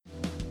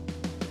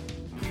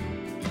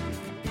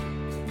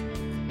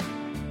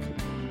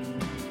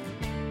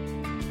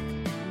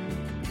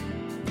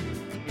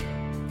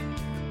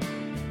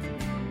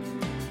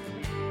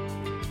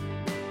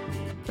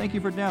Thank you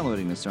for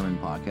downloading the sermon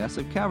podcast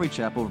of Calvary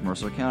Chapel of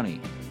Mercer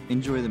County.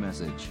 Enjoy the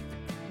message.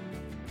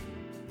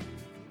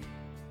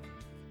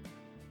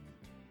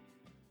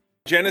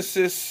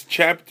 Genesis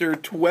chapter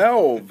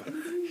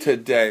 12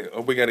 today.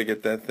 Oh, we got to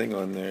get that thing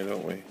on there,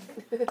 don't we?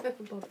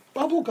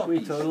 Bubble guppies.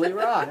 We totally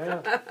rock.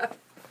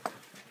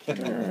 That's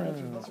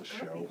a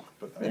show,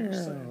 but I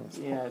understand.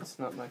 Yeah, it's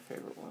not my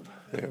favorite one.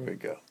 There we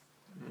go.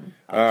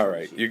 All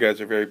right, you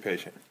guys are very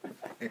patient.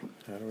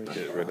 How do we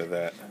get rid of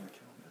that?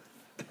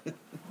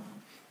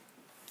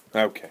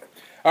 Okay.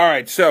 All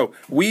right, so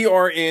we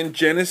are in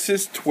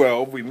Genesis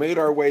 12. We made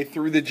our way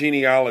through the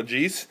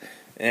genealogies,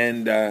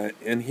 and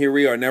here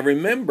we are. Now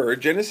remember,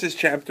 Genesis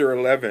chapter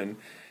 11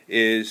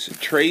 is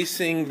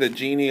tracing the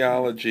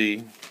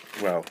genealogy,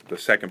 well, the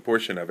second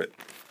portion of it.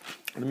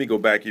 Let me go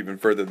back even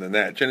further than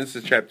that.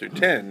 Genesis chapter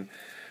 10,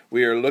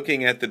 we are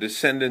looking at the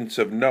descendants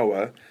of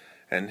Noah,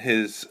 and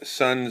his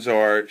sons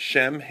are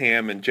Shem,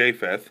 Ham, and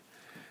Japheth.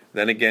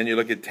 Then again, you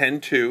look at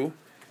 10:2,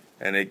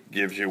 and it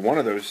gives you one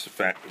of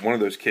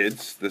those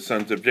kids, the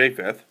sons of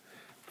Japheth.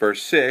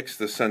 Verse 6,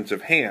 the sons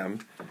of Ham,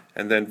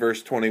 and then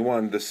verse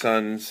 21, the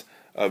sons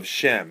of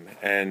Shem.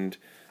 And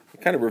it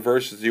kind of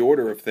reverses the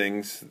order of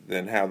things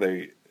than how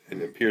it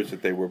appears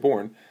that they were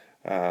born,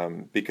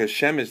 because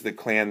Shem is the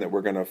clan that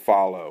we're going to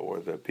follow, or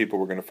the people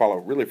we're going to follow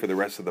really for the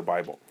rest of the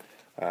Bible.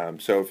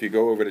 So if you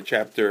go over to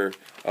chapter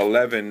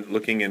 11,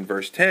 looking in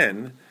verse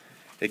 10,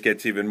 it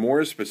gets even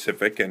more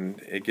specific, and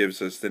it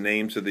gives us the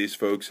names of these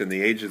folks and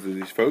the ages of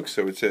these folks.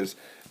 So it says,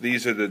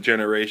 these are the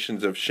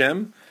generations of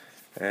Shem.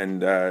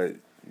 And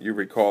you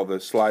recall the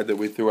slide that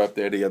we threw up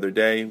there the other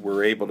day.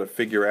 We're able to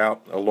figure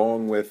out,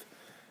 along with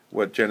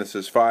what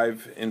Genesis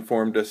 5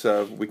 informed us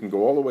of, we can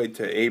go all the way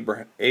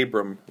to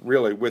Abram,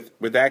 really,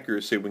 with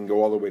accuracy, we can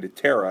go all the way to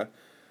Terah,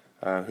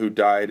 who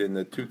died in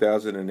the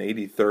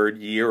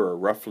 2083rd year, or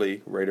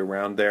roughly right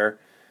around there.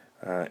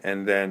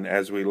 And then,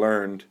 as we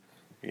learned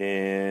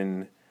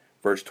in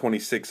verse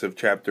 26 of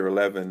chapter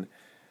 11,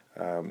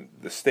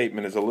 the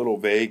statement is a little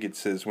vague. It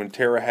says, when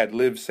Terah had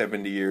lived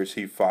 70 years,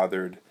 he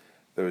fathered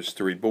those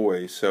three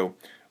boys. So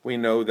we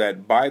know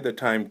that by the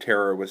time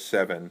Terah was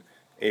 7,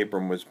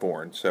 Abram was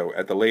born. So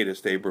at the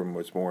latest, Abram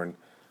was born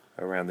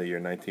around the year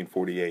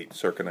 1948,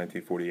 circa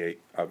 1948,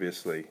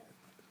 obviously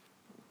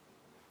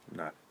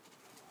not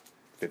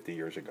 50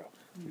 years ago.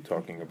 We're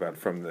talking about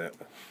from the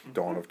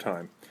dawn of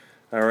time.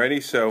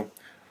 Alrighty, so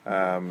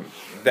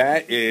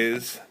that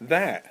is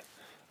that.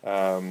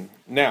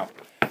 Now,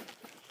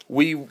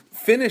 we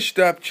finished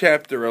up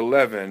chapter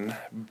 11,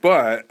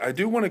 but I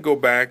do want to go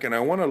back and I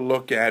want to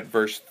look at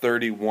verse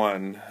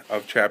 31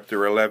 of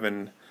chapter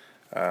 11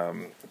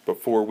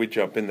 before we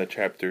jump into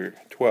chapter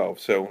 12.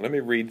 So let me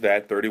read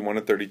that, 31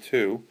 and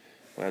 32,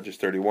 not just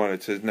 31.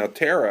 It says, now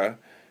Terah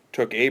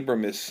took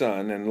Abram his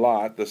son, and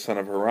Lot, the son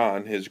of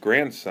Haran, his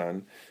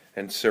grandson,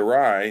 and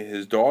Sarai,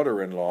 his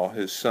daughter-in-law,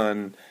 his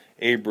son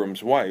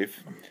Abram's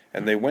wife,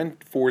 and they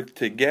went forth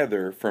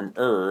together from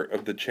Ur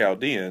of the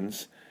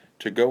Chaldeans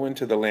to go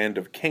into the land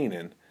of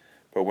Canaan.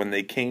 But when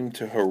they came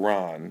to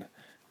Haran,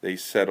 they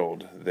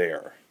settled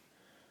there.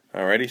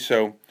 Alrighty,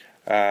 so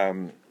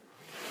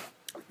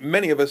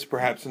many of us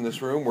perhaps in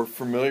this room were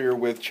familiar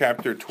with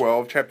chapter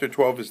 12. Chapter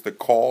 12 is the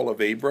call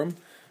of Abram.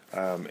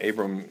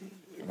 Abram,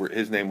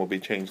 his name will be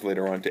changed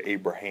later on to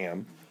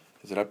Abraham.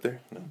 Is it up there?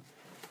 No.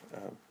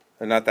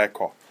 Not that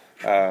call.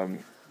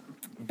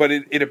 But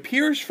it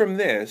appears from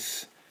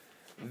this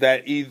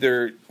that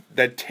either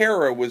that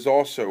Terah was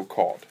also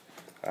called,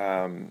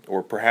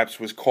 or perhaps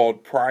was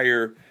called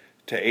prior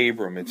to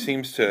Abram. It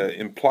seems to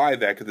imply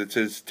that, because it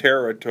says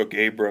Terah took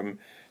Abram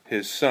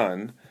his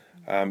son.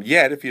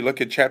 Yet, if you look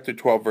at chapter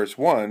 12, verse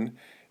 1,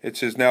 it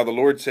says, now the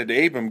Lord said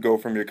to Abram, go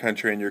from your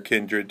country and your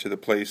kindred to the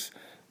place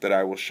that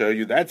I will show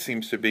you. That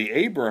seems to be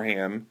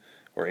Abraham,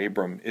 or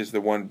Abram, is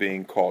the one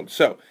being called.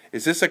 So,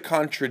 is this a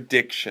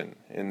contradiction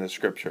in the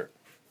scripture?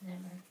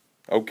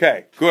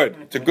 Okay, good.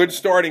 It's a good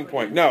starting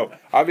point. No,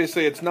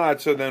 obviously it's not,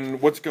 so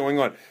then what's going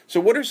on? So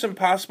what are some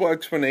possible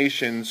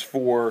explanations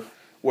for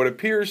what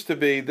appears to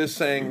be this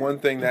saying one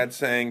thing, that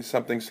saying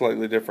something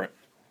slightly different?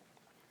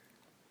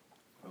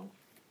 Well,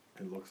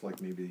 it looks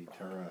like maybe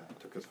Terah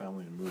took his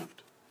family and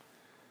moved.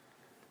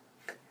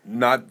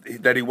 Not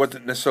that he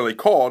wasn't necessarily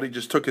called, he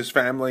just took his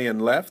family and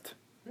left?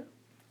 Yeah.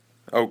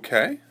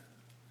 Okay.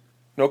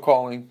 No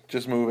calling,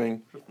 just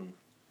moving. Just moved.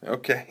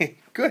 Okay,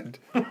 good.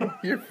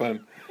 You're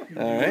fun.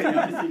 All right. He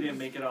obviously didn't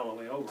make it all the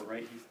way over,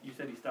 right? You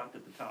said he stopped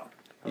at the top.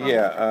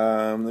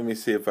 Yeah, let me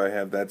see if I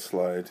have that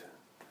slide.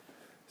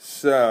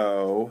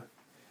 So,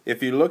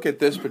 if you look at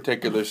this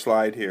particular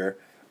slide here,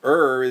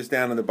 Ur is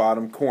down in the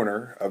bottom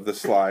corner of the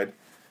slide.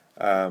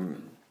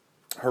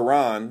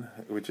 Haran,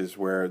 which is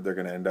where they're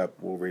going to end up,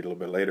 we'll read a little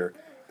bit later,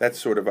 that's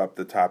sort of up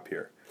the top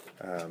here.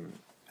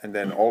 And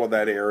then all of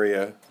that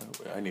area,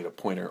 I need a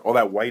pointer, all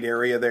that white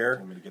area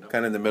there,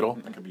 kind of in the middle.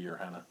 That could be your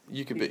Hannah.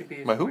 You could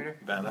be. My who?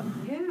 Vanna.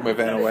 My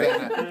Vanna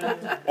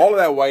White. All of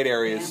that white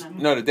area is,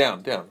 no,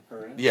 down.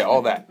 Yeah,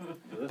 all that.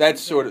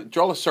 That's sort of,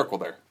 draw a circle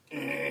there.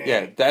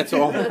 Yeah, that's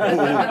all. That's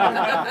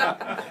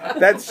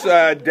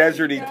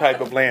deserty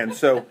type of land.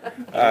 So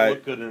They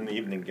look good in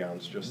evening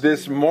gowns. Just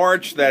this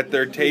march that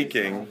they're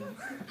taking,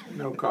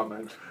 no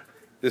comment.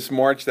 this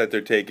march that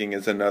they're taking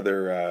is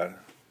another,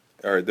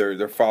 or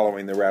they're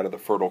following the route of the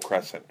Fertile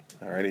Crescent.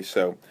 Alrighty,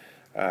 so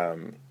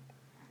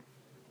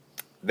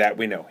that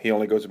we know. He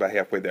only goes about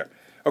halfway there.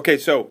 Okay,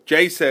 so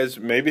Jay says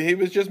maybe he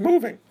was just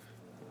moving.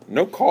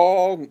 No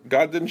call,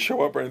 God didn't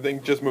show up or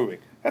anything, just moving.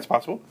 That's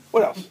possible.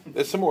 What else?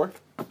 There's some more.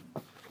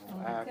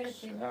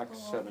 Acts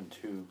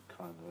 7:2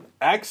 kind of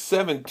Acts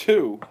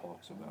 7:2.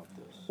 talks about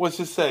this. What's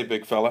this say,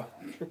 big fella?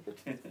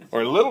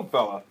 Or little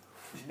fella?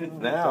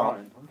 Now.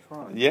 I'm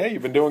trying. Yeah,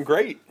 you've been doing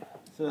great.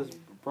 It says,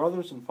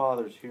 "Brothers and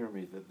fathers, hear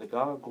me, that the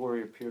God of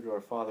glory appeared to our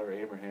father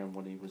Abraham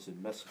when he was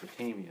in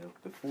Mesopotamia,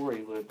 before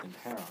he lived in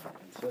Haran,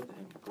 and said to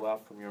him, Go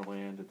out from your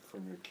land and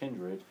from your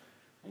kindred,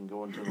 and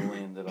go into the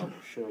land that I will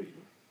show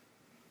you.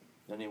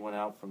 Then he went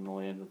out from the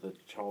land of the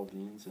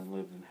Chaldeans and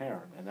lived in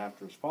Haran. And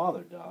after his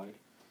father died,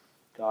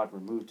 God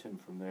removed him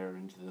from there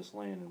into this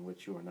land in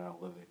which you are now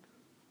living."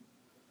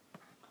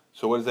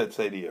 So what does that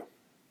say to you?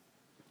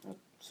 That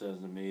says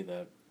to me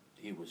that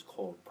he was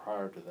called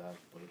prior to that,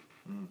 but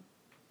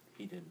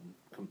he didn't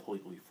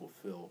completely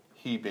fulfill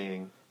He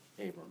being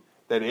Abram.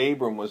 that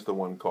Abram was the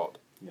one called.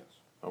 Yes.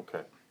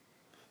 Okay.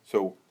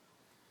 So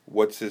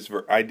what's his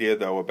idea,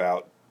 though,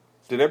 about...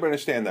 Did everybody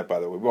understand that, by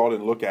the way? We all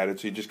didn't look at it,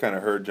 so you just kind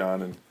of heard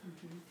John and...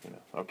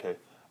 Okay.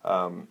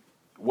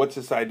 What's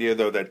this idea,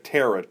 though, that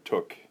Terah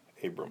took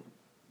Abram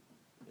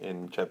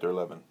in chapter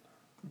 11?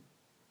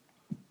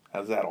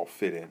 How does that all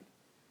fit in?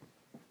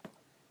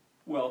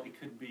 Well, it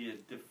could be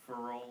a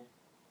deferral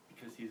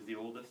because he's the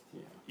oldest.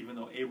 Yeah. Even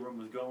though Abram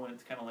was going,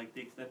 it's kind of like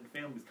the extended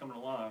family's coming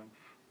along,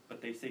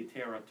 but they say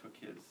Terah took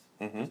his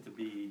just to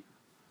be,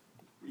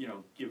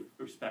 give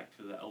respect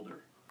to the elder.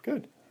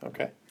 Good.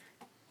 Okay.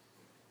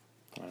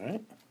 All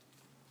right.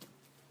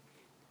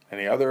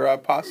 Any other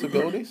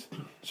possibilities?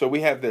 So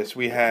we have this.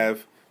 We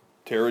have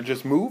Terah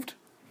just moved.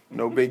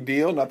 No big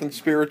deal. Nothing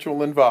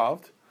spiritual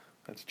involved.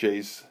 That's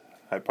Jay's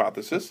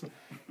hypothesis.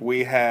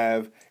 We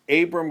have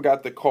Abram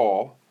got the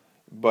call,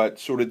 but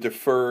sort of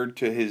deferred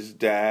to his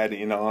dad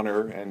in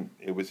honor, and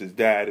it was his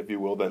dad, if you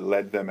will, that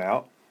led them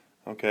out.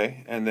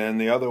 Okay. And then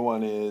the other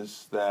one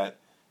is that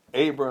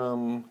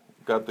Abram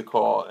got the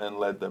call and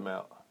led them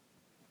out.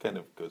 Kind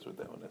of goes with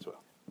that one as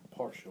well.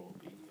 Partial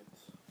obedience.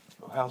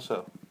 How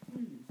so?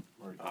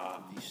 Or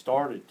he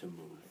started to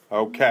move.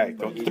 Okay.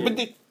 But he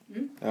didn't.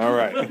 All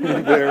right.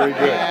 Very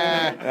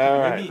good. All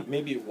right.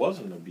 Maybe it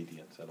wasn't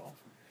obedience at all.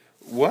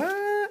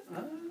 What?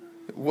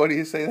 What do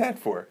you say that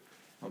for?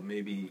 Well,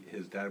 maybe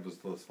his dad was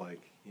just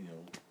like,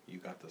 you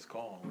got this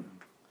call.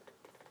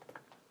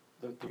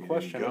 The didn't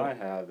question go. I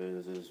have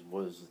is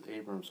was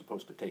Abram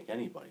supposed to take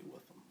anybody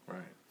with him?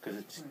 Right. Because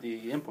it's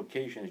the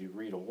implication as you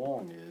read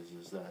along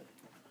is that,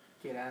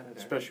 Get out of there.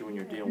 especially when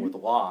you're dealing with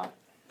Lot,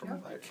 My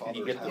you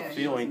father's get the house.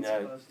 feeling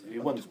that he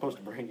wasn't supposed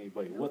to bring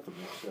anybody with him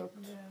except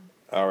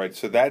All right.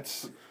 So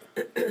that's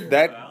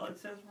that. Well, it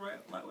says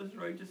that was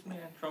righteous man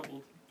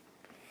troubled.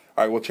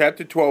 All right. Well,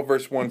 chapter 12,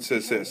 verse 1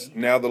 says this.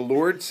 Now the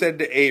Lord said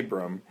to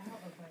Abram,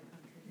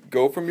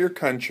 "Go from your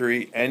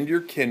country and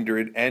your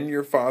kindred and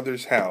your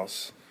father's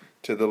house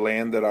to the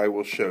land that I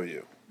will show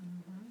you."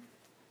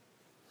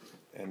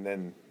 And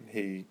then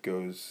he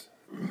goes,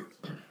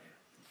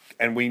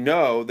 and we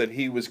know that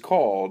he was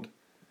called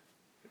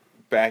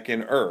back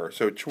in Ur.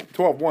 So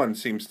 12:1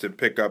 seems to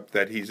pick up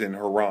that he's in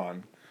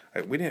Haran.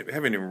 We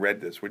haven't even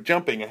read this. We're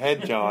jumping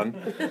ahead, John.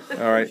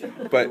 All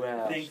right, but you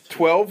asked.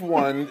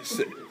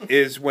 12:1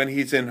 is when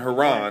he's in I'm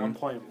Haran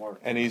playing Mark.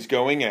 and he's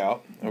going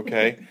out.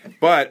 Okay,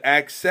 but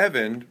Acts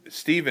 7,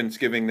 Stephen's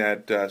giving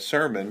that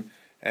sermon,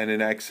 and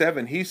in Acts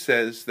 7 he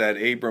says that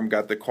Abram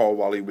got the call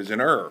while he was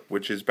in Ur,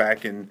 which is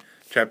back in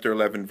chapter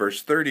 11,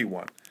 verse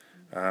 31.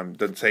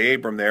 Doesn't say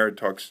Abram there. It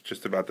talks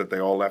just about that they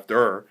all left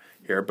Ur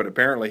here, but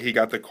apparently he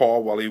got the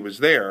call while he was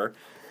there,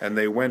 and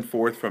they went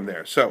forth from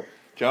there. So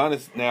John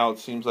is now, it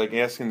seems like,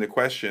 asking the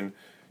question,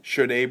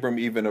 should Abram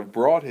even have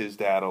brought his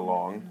dad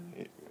along,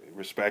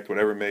 respect,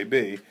 whatever it may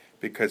be,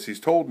 because he's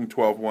told in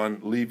 12:1,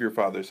 leave your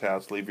father's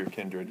house, leave your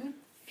kindred,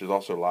 which is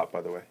also Lot,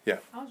 by the way. Yeah.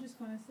 I was just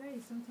going to say,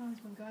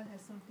 sometimes when God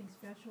has something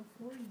special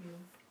for you,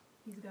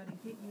 he's got to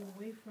get you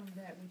away from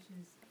that which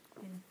is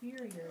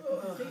inferior.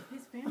 Because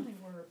his family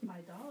were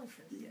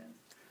idolaters.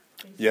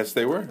 Yes,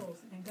 they were.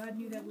 Idols, and God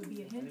knew that would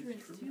be a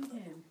hindrance to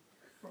him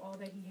for all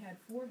that he had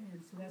for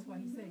him. So that's why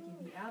he said,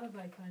 get thee out of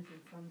thy country,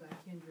 from thy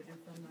kindred, and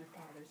from thy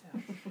father's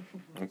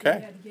house.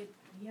 Okay.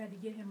 He had to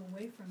get him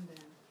away from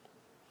them,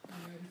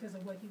 because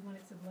of what he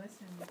wanted to bless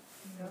him with.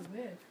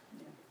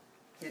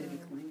 He had to be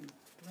clean.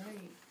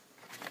 Right.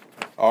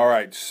 All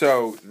right,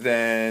 so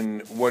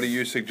then what are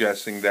you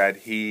suggesting, that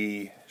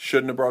he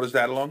shouldn't have brought his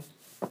dad along?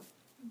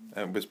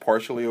 And was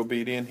partially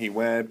obedient? He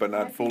went, but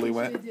not fully He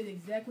went? did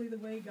exactly the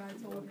way God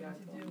told him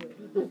to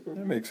do it.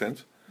 That makes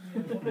sense.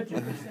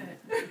 100%.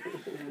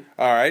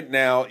 All right,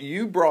 now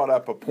you brought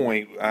up a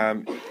point.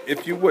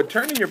 If you would,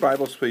 turn in your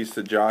Bibles, please,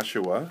 to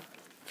Joshua,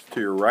 to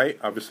your right.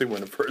 Obviously, we're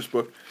in the first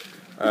book.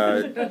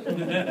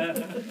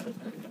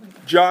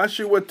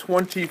 Joshua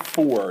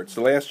 24. It's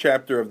the last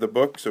chapter of the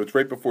book, so it's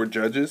right before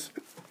Judges.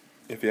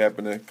 If you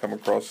happen to come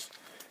across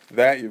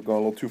that, you've gone a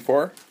little too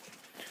far.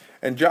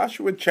 And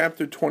Joshua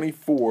chapter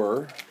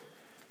 24,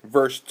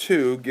 verse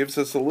 2, gives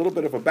us a little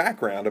bit of a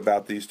background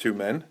about these two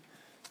men.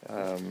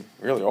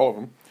 Really all of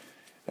them.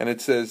 And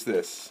it says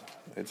this.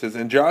 It says,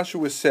 "And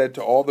Joshua said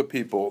to all the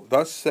people,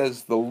 Thus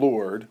says the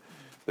Lord,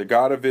 the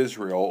God of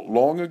Israel,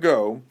 long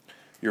ago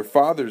your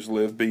fathers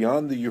lived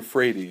beyond the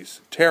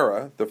Euphrates,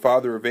 Terah, the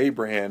father of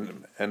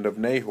Abraham and of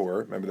Nahor,"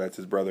 remember that's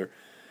his brother,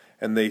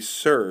 "and they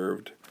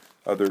served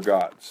other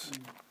gods."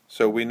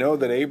 So we know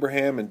that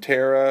Abraham and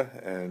Terah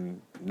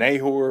and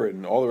Nahor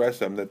and all the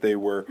rest of them, that they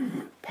were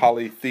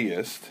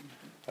polytheist,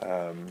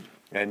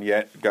 and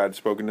yet God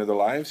spoke into their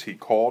lives.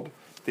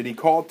 Did he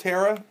call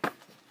Terah?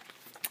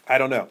 I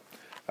don't know.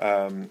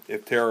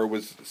 If Terah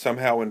was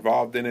somehow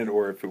involved in it,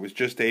 or if it was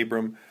just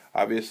Abram.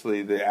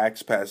 Obviously, the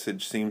Acts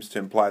passage seems to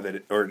imply that,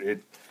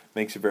 it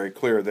makes it very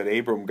clear that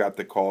Abram got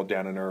the call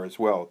down in Ur as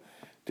well.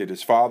 Did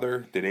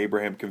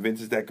Abraham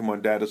convince his dad, "Come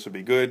on, Dad, this will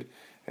be good,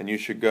 and you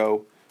should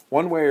go"?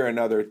 One way or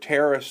another,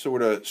 Terah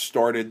sort of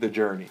started the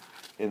journey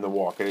in the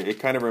walk. It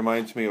kind of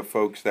reminds me of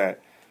folks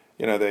that,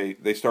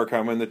 they start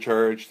coming to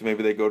church,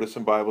 maybe they go to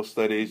some Bible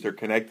studies, they're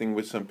connecting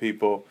with some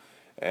people,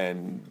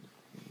 and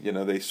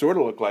they sort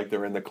of look like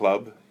they're in the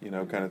club,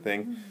 kind of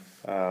thing.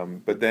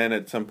 But then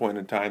at some point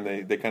in time,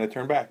 they kind of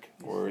turn back,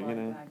 or Back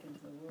into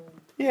the world.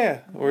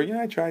 yeah, or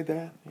I tried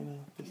that,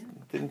 just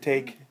didn't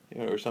take,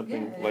 or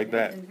something like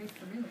that. It didn't take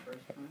for me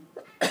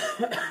the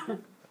first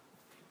time.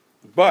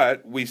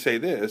 But we say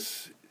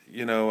this,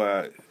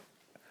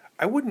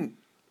 I wouldn't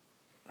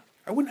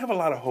have a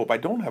lot of hope. I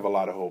don't have a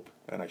lot of hope,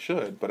 and I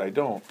should, but I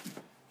don't,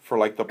 for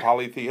like the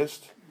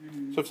polytheist.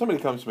 So if somebody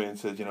comes to me and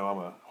says, I'm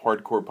a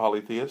hardcore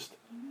polytheist,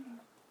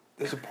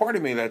 there's a part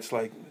of me that's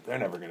like, they're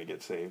never going to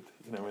get saved.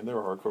 They're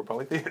a hardcore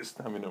polytheist.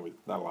 Not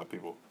a lot of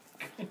people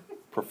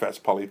profess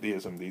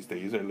polytheism these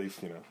days, or at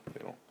least, they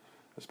don't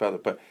espouse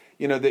it. But,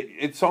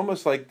 it's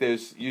almost like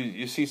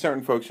you see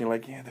certain folks and you're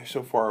like, yeah, they're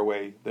so far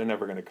away, they're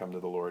never going to come to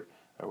the Lord,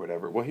 or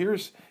whatever. Well,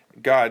 here's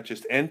God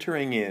just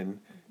entering in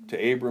to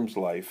Abram's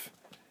life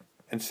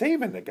and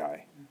saving the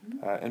guy,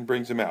 and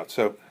brings him out.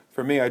 So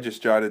for me, I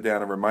just jotted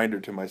down a reminder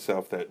to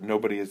myself that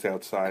nobody is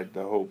outside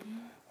the hope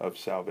of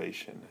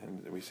salvation.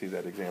 And we see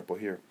that example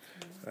here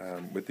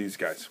with these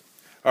guys.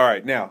 All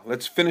right, now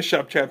let's finish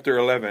up chapter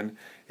 11.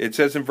 It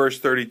says in verse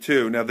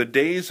 32, "Now the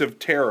days of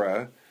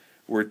Terah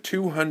were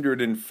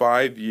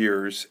 205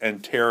 years,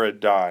 and Terah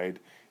died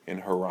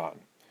in Haran."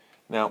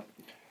 Now,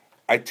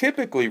 I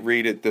typically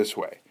read it this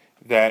way,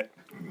 that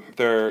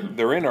they're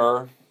in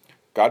Ur,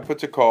 God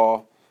puts a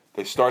call,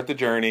 they start the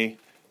journey,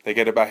 they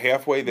get about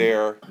halfway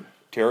there,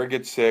 Terah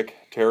gets sick,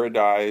 Terah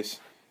dies,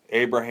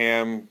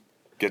 Abraham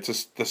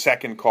gets the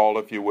second call,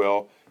 if you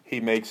will, he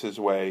makes his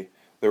way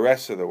the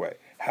rest of the way.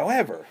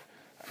 However,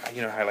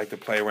 I like to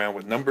play around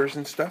with numbers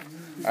and stuff.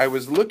 I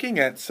was looking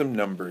at some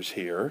numbers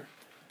here,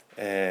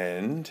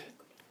 and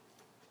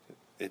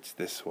it's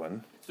this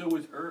one. So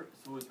was Ur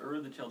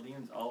the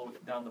Chaldeans all the way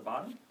down the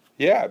bottom?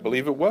 Yeah, I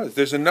believe it was.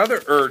 There's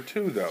another Ur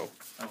too, though.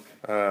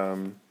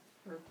 Okay.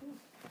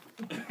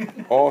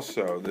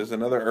 Also, there's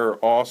another Ur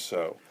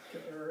also.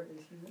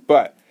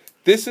 But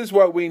this is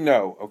what we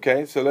know,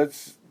 okay? So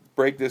let's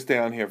break this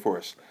down here for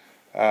us.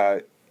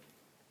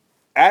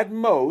 At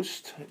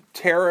most,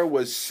 Terah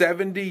was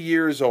 70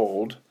 years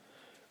old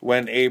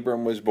when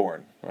Abram was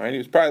born. Right? He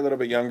was probably a little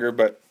bit younger,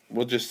 but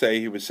we'll just say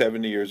he was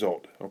 70 years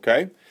old,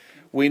 okay?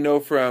 We know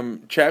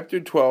from chapter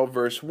 12,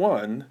 verse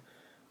 1,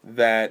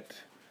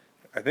 that,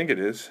 I think it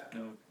is.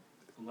 No,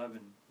 11,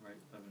 right?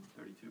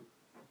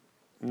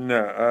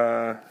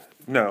 11:32.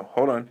 No,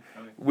 hold on.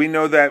 Okay. We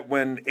know that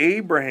when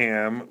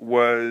Abraham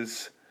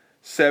was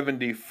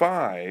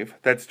 75,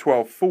 that's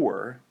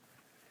 12:4,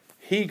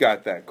 he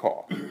got that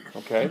call,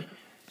 okay?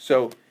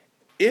 So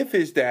if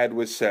his dad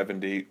was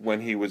 70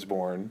 when he was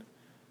born,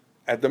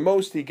 at the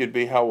most he could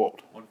be how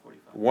old?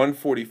 145.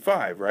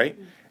 145, right?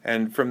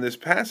 And from this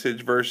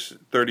passage, verse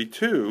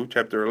 32,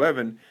 chapter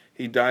 11,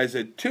 he dies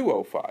at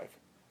 205,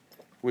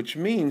 which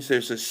means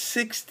there's a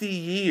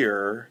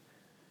 60-year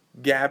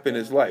gap in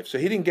his life. So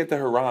he didn't get to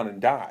Haran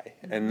and die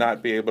and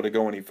not be able to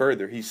go any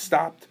further. He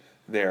stopped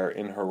there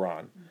in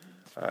Haran.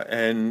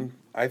 And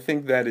I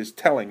think that is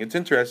telling. It's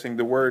interesting.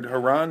 The word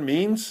Haran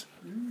means,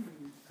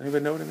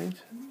 anybody know what it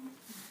means?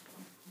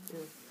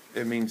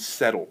 It means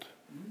settled.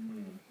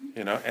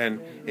 And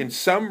in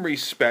some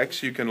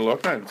respects, you can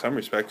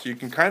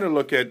kind of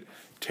look at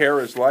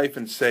Terah's life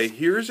and say,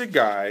 here's a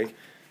guy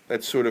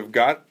that sort of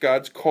got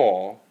God's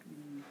call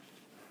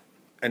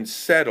and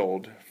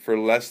settled for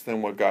less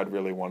than what God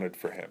really wanted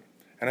for him.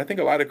 And I think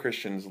a lot of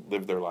Christians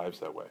live their lives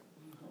that way.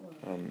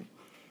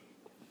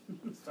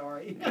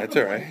 Sorry. That's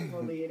all right.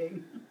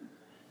 Leading.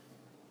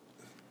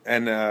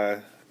 And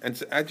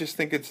so I just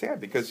think it's sad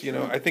because,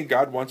 I think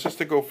God wants us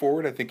to go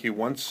forward. I think he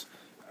wants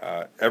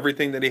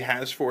everything that he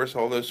has for us,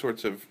 all those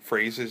sorts of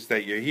phrases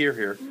that you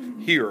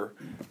hear.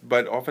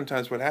 But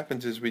oftentimes what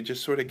happens is we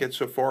just sort of get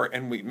so far,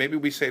 and maybe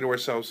we say to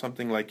ourselves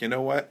something like, you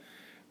know what,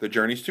 the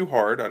journey's too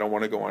hard, I don't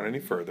want to go on any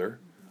further,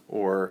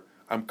 or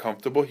I'm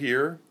comfortable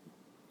here,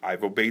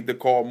 I've obeyed the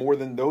call more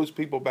than those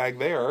people back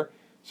there,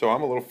 so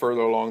I'm a little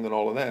further along than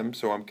all of them,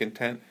 so I'm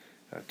content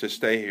to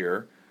stay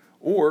here.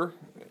 Or,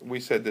 we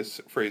said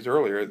this phrase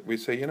earlier, we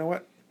say, you know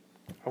what,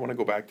 I want to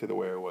go back to the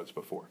way I was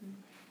before.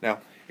 Now,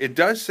 it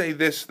does say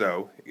this,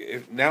 though.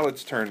 Now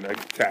let's turn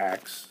to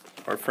Acts.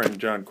 Our friend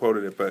John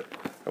quoted it, but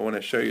I want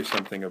to show you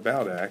something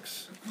about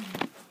Acts.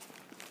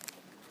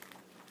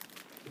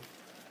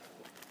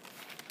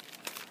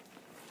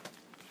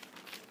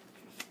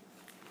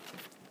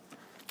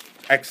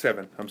 Acts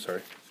 7, I'm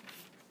sorry.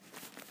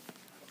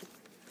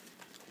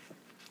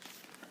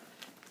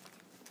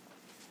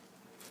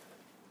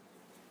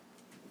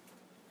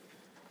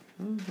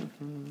 I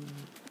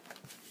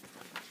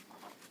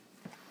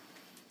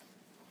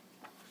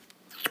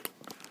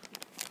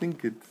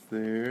think it's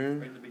there.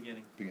 Right in the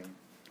beginning.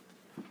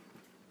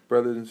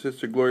 Brothers and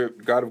sisters,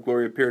 God of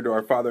glory appeared to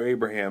our father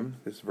Abraham.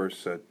 This is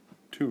verse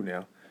 2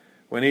 now.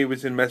 When he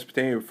was in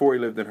Mesopotamia before he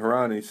lived in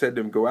Haran, and he said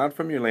to him, go out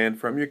from your land,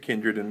 from your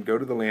kindred, and go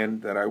to the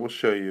land that I will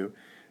show you.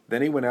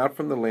 Then he went out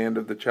from the land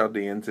of the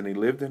Chaldeans, and he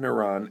lived in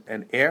Haran.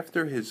 And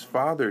after his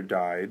father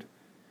died,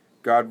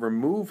 God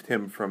removed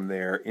him from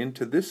there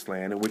into this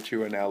land in which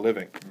you are now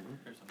living.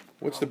 There's some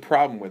What's the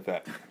problem. problem with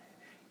that?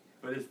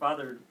 But his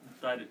father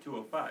died at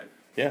 205.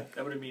 Yeah.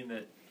 That would mean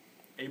that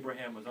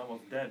Abraham was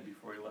almost dead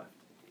before he left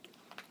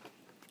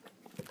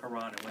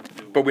Haran and went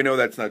to... But we know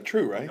that's not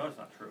true, We right? know it's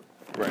not true.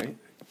 Right.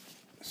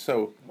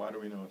 So, Why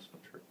do we know it's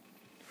not true?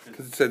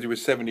 because it says he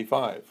was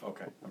 75.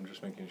 Okay, I'm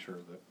just making sure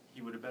that.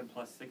 He would have been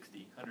plus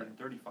 60,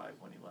 135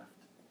 when he left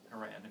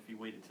Haran if he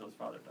waited till his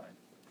father died.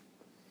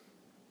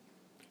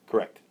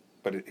 Correct.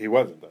 But he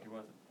wasn't, though. He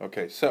wasn't.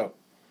 Okay, so,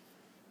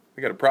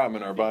 we got a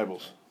problem in our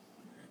Bibles.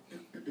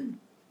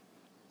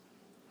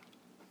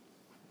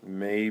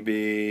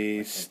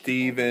 Maybe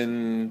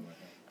Stephen,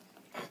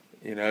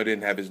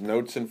 didn't have his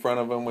notes in front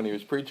of him when he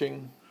was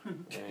preaching,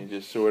 and he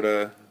just sort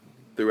of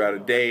threw out a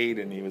date,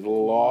 and he was a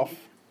little off.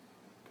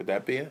 Could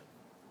that be it?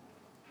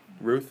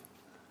 Ruth?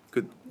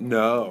 Could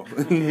no.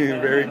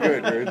 Very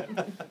good, Ruth.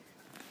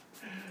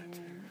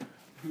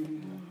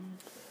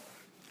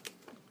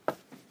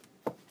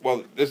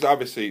 Well, there's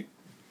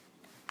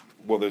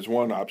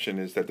one option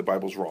is that the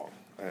Bible's wrong.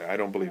 I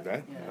don't believe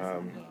that.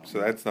 So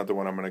that's not the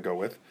one I'm going to go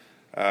with.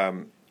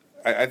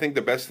 I think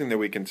the best thing that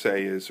we can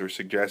say is, or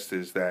suggest,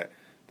 is that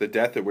the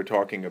death that we're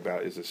talking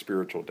about is a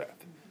spiritual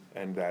death,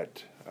 and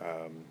that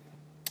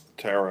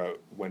Terah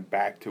went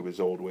back to his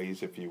old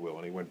ways, if you will,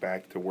 and he went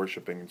back to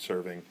worshiping and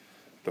serving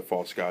the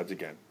false gods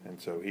again.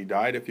 And so he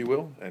died, if you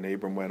will, and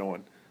Abram went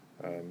on.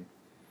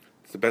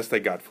 It's the best I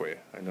got for you.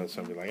 I know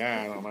somebody like,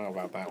 I don't know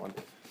about that one.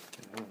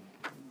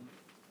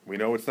 We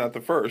know it's not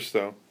the first,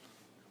 so.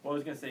 Well, I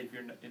was going to say,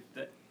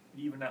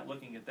 even not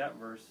looking at that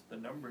verse, the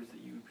numbers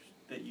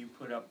that you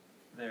put up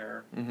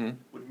there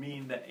would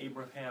mean that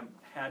Abraham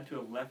had to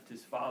have left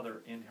his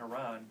father in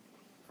Haran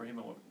for him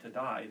to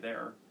die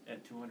there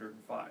at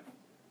 205.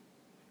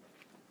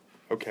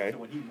 Okay. So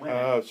when he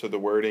went, So the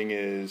wording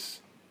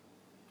is,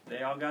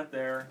 they all got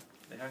there,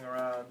 they hung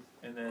around,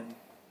 and then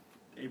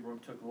Abram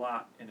took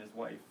Lot and his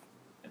wife,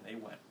 and they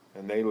went.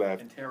 and they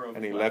left, And Terah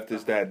and he was left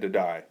his dad to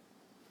die.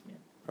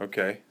 Yeah.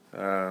 Okay.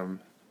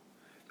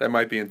 That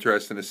might be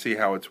interesting to see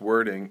how it's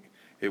wording.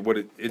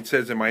 It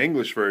says in my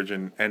English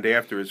version, and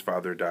after his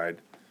father died,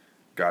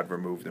 God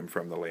removed him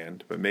from the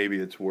land. But maybe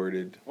it's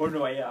worded. Or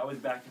no, I was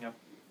backing up,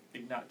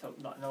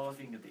 not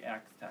looking at the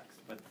Acts text,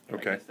 but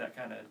Okay. I guess that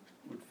kind of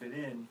would fit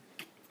in.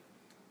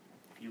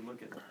 If you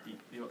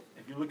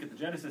look at the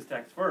Genesis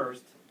text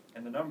first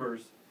and the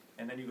numbers,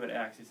 and then you go to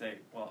Acts, you say,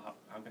 well,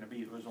 how can it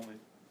be? There's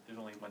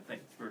only one thing: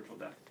 spiritual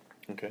death,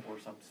 Okay. or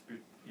some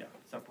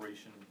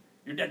separation.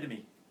 You're dead to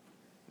me.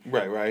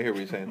 Right. I hear what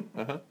you're saying.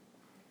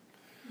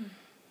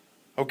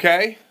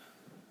 Okay.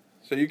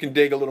 So you can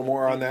dig a little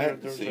more on that.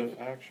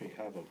 I actually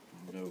have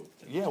a note.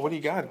 Yeah. What do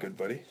you got, good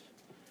buddy?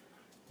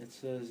 It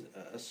says,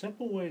 a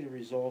simple way to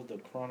resolve the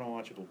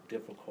chronological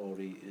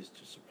difficulty is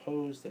to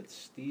suppose that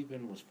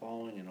Stephen was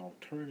following an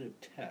alternative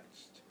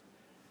text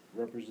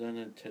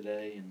represented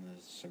today in the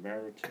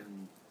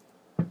Samaritan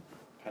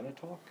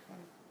Pentateuch,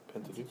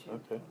 Pentateuch.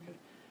 Okay. okay,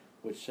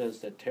 which says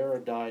that Terah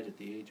died at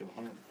the age of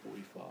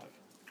 145.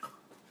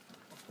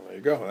 Well, there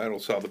you go. That'll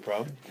solve the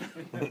problem.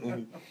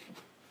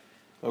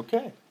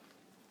 Okay.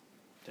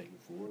 Take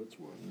it for what it's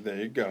worth. There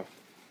you go.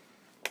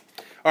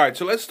 All right,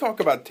 so let's talk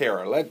about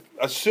Terah.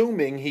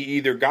 Assuming he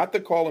either got the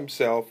call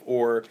himself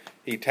or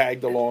he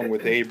tagged along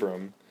with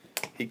Abram,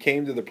 he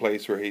came to the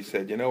place where he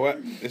said, you know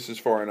what, this is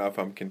far enough,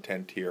 I'm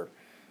content here.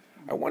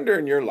 I wonder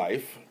in your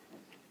life,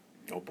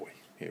 oh boy,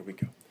 here we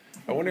go.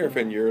 I wonder if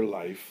in your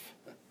life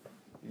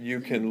you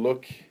can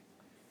look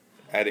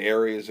at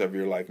areas of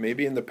your life,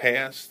 maybe in the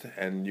past,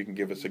 and you can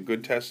give us a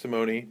good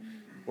testimony,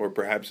 or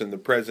perhaps in the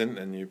present,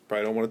 and you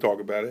probably don't want to talk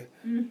about it,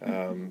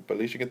 but at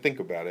least you can think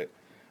about it,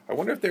 I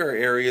wonder if there are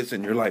areas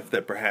in your life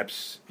that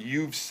perhaps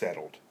you've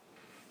settled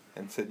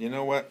and said, you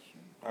know what,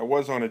 I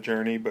was on a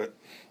journey, but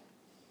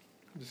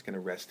I'm just going to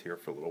rest here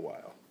for a little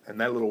while.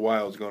 And that little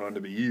while is going on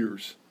to be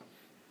years.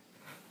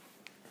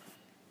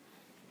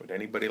 Would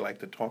anybody like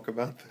to talk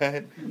about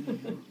that?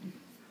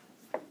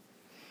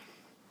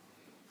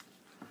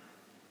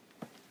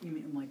 You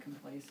mean like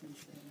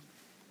complacency?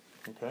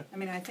 Okay. I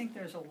mean, I think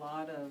there's a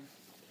lot of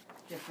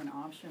different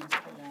options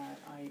for that.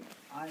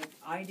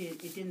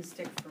 It didn't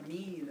stick for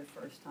me the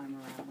first time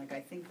around. Like,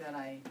 I think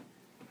I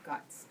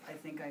got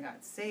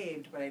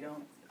saved, but I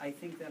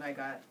think that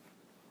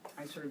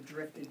I sort of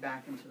drifted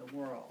back into the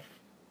world.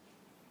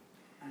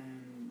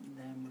 And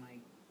then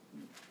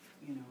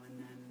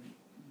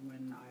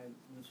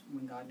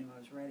when God knew I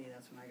was ready,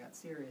 that's when I got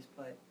serious.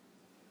 But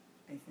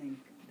I think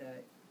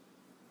that,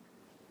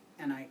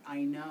 and I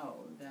know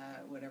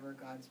that whatever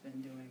God's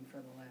been doing for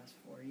the last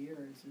 4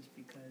 years is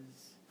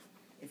because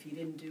if he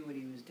didn't do what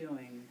he was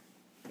doing,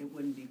 it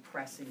wouldn't be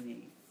pressing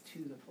me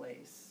to the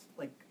place.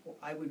 Like,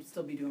 I would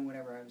still be doing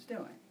whatever I was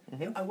doing.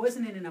 Mhm. I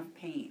wasn't in enough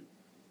pain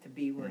to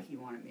be where he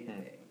wanted me to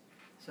be.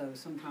 So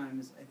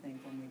sometimes I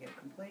think when we get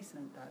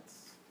complacent,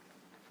 that's,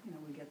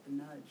 we get the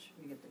nudge,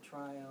 we get the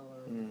trial,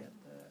 or we get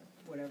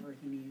the whatever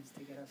he needs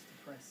to get us to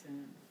press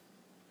in.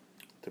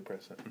 To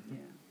press it. Yeah.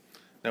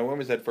 Now, when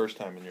was that first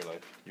time in your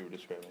life you were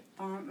describing?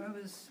 It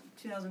was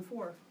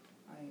 2004.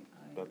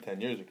 About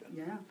 10 years ago.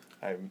 Yeah.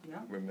 I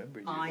Yeah. remember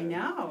you. I then.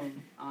 know.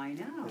 And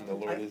the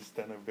Lord has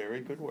done a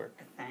very good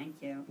work.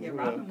 Thank you. Yeah, You're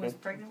Robin was welcome.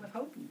 pregnant with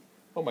Hopi.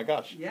 Oh my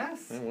gosh.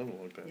 Yes. That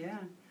wasn't like that.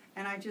 Yeah.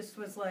 And I just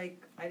was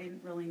like, I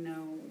didn't really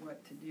know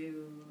what to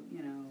do,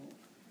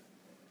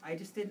 I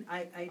just didn't,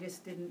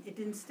 it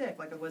didn't stick.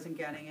 Like, I wasn't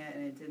getting it,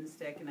 and it didn't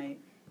stick,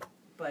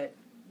 but,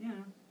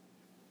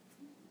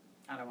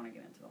 I don't want to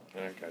get into the whole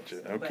thing. I got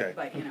you. So, Okay.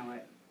 But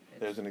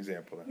There's an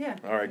example then. yeah.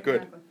 All right,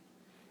 good. Exactly.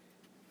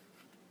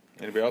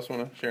 Anybody else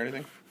want to share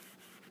anything?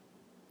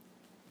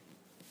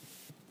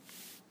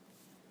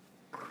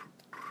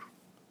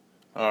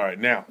 All right,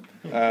 now,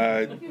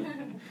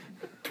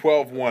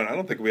 12:1. I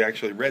don't think we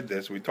actually read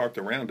this. We talked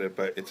around it,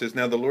 but it says,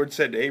 "Now the Lord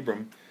said to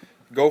Abram,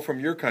 go from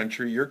your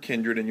country, your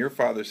kindred, and your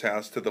father's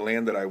house to the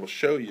land that I will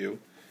show you,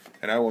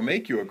 and I will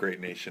make you a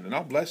great nation, and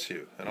I'll bless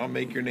you, and I'll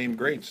make your name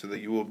great so that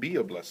you will be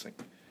a blessing.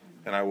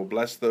 And I will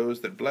bless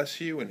those that bless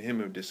you, and him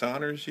who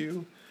dishonors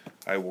you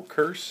I will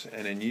curse,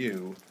 and in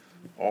you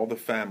all the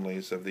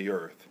families of the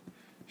earth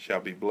shall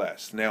be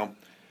blessed." Now,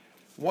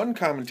 one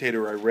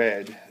commentator I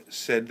read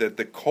said that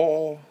the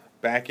call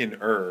back in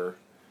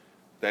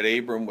that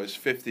Abram was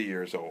 50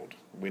 years old.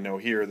 We know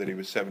here that he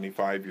was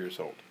 75 years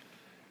old.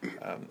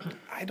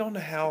 I don't know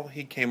how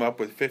he came up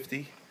with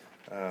 50.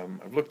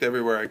 I've looked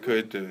everywhere I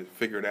could to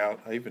figure it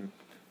out. I even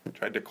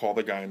tried to call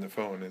the guy on the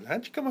phone, and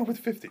how'd you come up with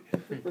 50?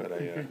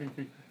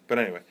 But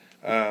anyway,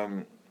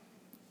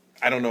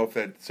 I don't know if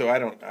that. So I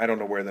don't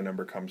know where the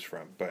number comes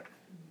from, but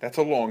that's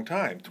a long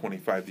time,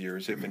 25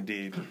 years, if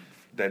indeed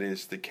that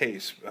is the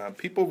case.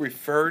 People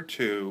refer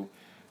to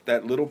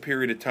that little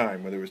period of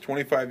time, whether it was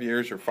 25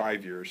 years or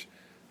 5 years,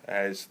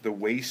 as the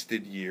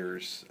wasted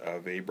years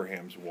of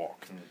Abraham's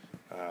walk,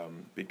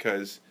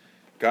 because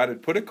God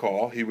had put a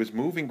call. He was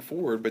moving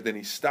forward, but then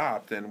he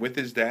stopped, and with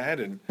his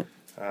dad and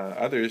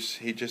others,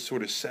 he just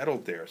sort of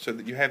settled there. So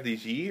that you have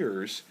these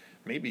years,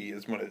 maybe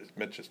as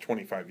much as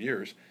 25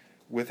 years,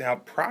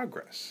 without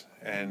progress,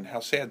 and how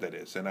sad that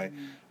is. And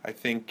I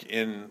think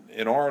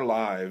in our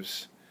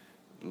lives,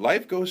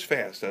 life goes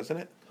fast, doesn't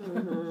it?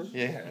 Mm-hmm.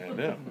 Yeah, I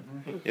know.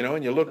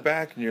 And you look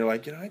back and you're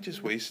like, I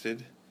just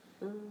wasted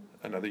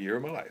another year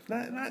of my life.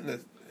 Not in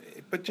the,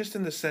 but just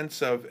in the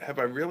sense of, have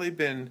I really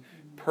been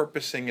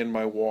purposing in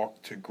my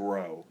walk to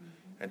grow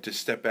and to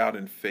step out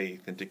in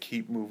faith and to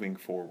keep moving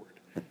forward?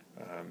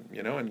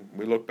 And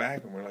we look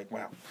back and we're like,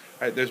 wow.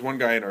 There's one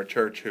guy in our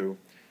church who,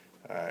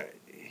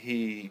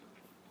 he,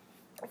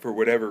 for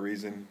whatever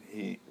reason,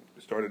 he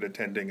started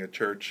attending a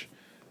church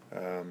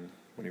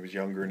when he was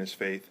younger in his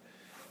faith,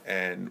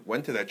 and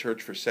went to that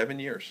church for 7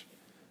 years.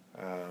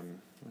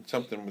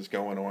 Something was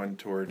going on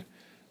toward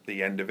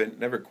the end of it.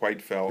 Never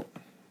quite felt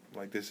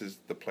like this is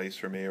the place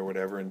for me or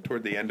whatever. And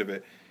toward the end of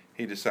it,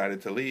 he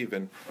decided to leave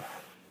and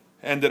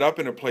ended up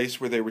in a place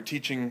where they were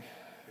teaching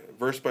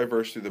verse by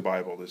verse through the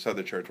Bible. This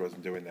other church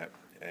wasn't doing that.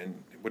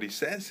 And what he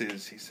says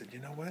is, he said, you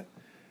know what?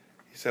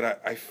 He said,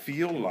 I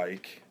feel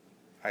like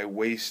I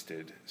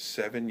wasted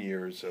 7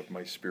 years of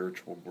my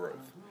spiritual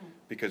growth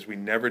because we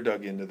never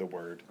dug into the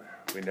Word.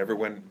 We never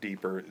went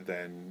deeper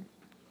than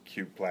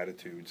cute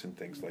platitudes and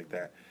things like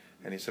that.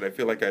 And he said, I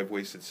feel like I've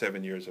wasted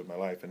 7 years of my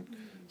life. And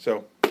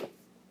so,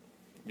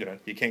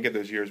 you can't get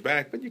those years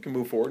back, but you can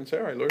move forward and say,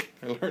 all right, Lord,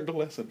 I learned a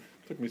lesson.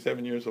 It took me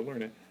 7 years to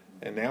learn it.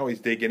 And now he's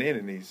digging in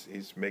and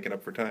he's making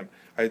up for time.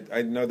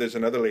 I know there's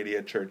another lady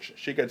at church.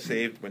 She got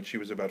saved when she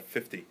was about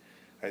 50,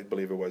 I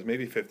believe it was,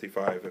 maybe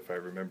 55 if I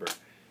remember.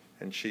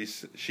 And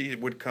she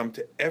would come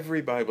to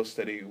every Bible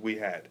study we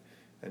had.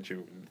 And she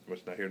was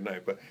not here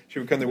tonight, but she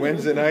would come to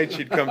Wednesday night.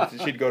 She'd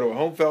go to a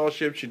home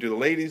fellowship. She'd do the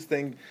ladies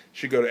thing.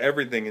 She'd go to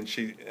everything.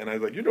 And I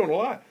was like, you're doing a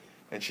lot.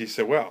 And she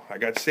said, well, I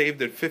got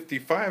saved at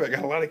 55. I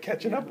got a lot of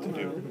catching up to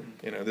do.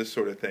 You know, this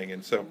sort of thing.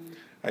 And so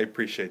I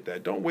appreciate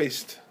that. Don't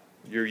waste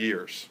your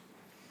years.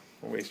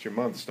 Don't waste your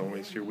months. Don't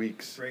waste your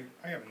weeks. Greg,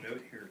 I have a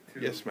note here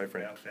too. Yes, my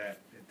friend. About that,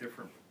 a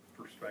different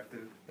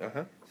perspective. Uh-huh.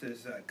 It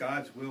says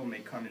God's will may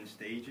come in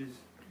stages,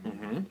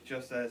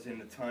 just as in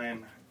the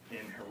time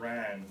in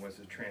Haran was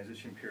a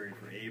transition period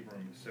for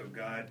Abram. So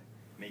God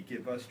may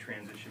give us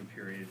transition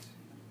periods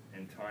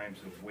and times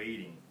of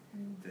waiting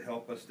to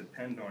help us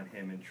depend on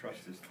Him and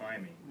trust His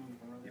timing.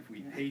 If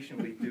we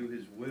patiently do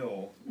His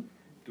will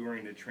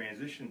during the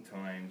transition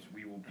times,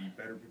 we will be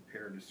better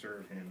prepared to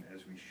serve Him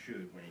as we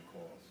should when He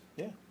calls.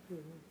 Yeah.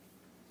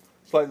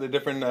 Slightly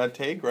different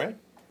take, right?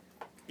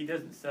 He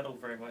doesn't settle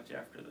very much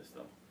after this,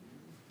 though.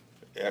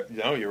 Yeah,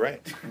 no, you're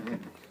right.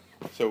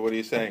 So what are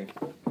you saying?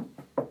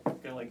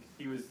 Feel like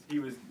he was.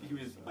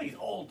 Well, he's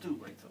old too,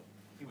 right? So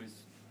he was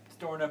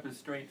storing up his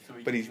strength. So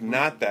he. But he's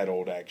not that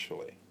old,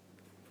 actually.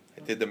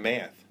 I did the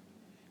math.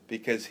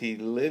 Because he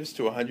lives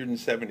to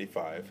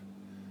 175.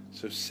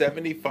 So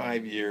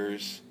 75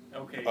 years.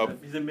 Okay,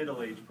 of, he's a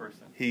middle-aged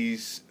person.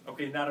 He's.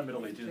 Okay, not a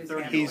middle-aged. He's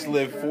 30. He's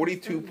lived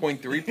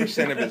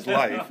 42.3% of his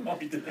life.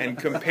 And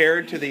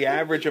compared to the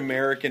average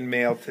American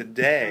male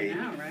today,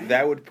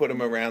 that would put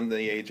him around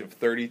the age of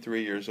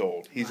 33 years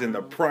old. He's in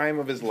the prime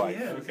of his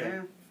life. Okay.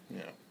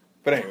 Yeah.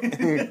 But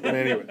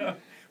anyway.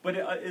 But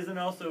isn't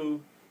also,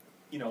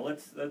 you know,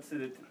 let's say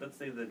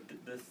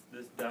that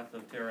this death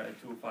of Terah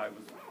at 205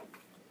 was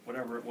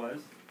whatever it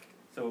was.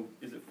 So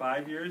is it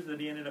 5 years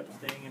that he ended up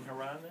staying in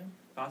Haran then,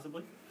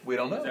 possibly? We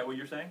don't know. Is that what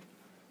you're saying?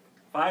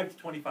 5 to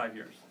 25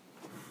 years.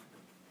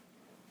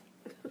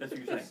 That's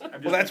what you're saying.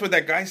 Well, that's what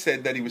that guy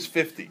said, that he was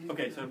 50.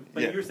 Okay, so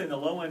but you're saying the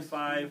low end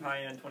 5,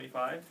 high end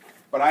 25.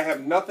 But I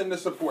have nothing to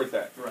support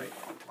that. Right.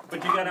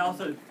 But you got to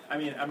also. I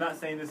mean, I'm not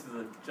saying this is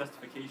a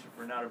justification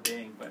for not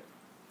obeying, but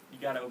you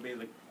got to obey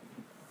the.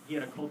 He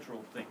had a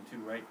cultural thing too,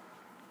 right?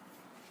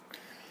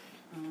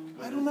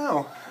 I don't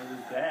know. With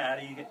his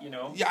dad, you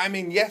know. Yeah, I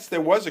mean, yes, there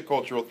was a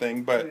cultural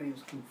thing, but He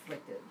was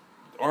conflicted.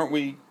 aren't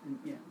we?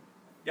 Yeah.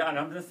 Yeah, and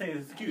I'm not saying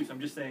it's an excuse. I'm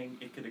just saying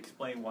it could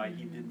explain why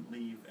he didn't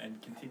leave and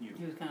continue.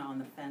 He was kind of on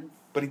the fence.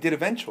 But he did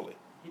eventually.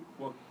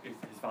 Well, his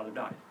father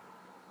died.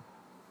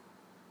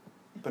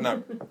 But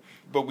not.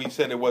 But we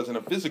said it wasn't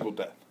a physical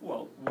death.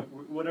 Well,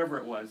 whatever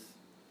it was,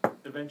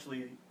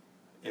 eventually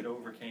it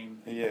overcame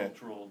the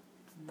cultural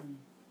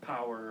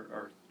power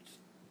or,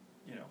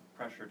 you know,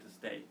 pressure to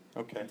stay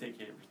and take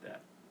care of his dad.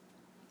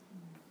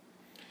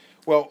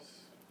 Well,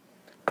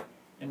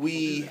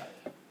 And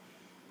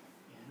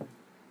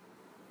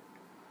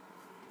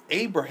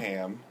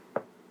Abraham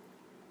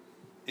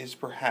is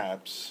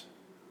perhaps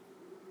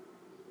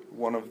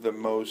one of the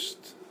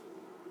most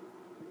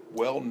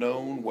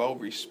well-known,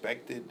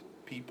 well-respected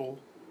people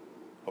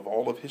of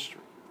all of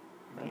history.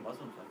 Right?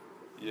 Muslims like.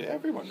 Yeah,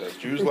 everyone does.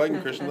 Jews like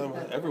him, Christians like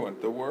him, everyone,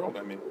 the world,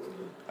 I mean.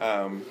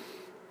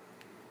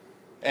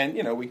 And,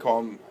 you know, we call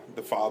him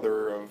the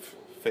father of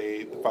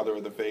faith, the father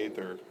of the faith,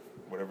 or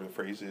whatever the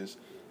phrase is,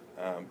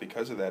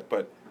 because of that.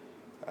 But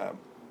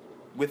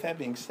with that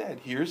being said,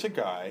 here's a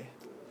guy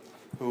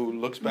who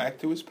looks back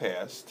to his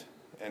past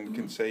and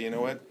can say, you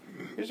know what,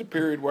 here's a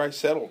period where I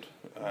settled.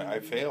 I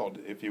failed,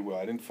 if you will.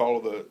 I didn't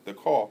follow the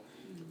call.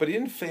 But he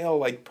didn't fail,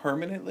 like,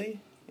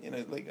 permanently. You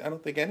know, like, I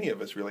don't think any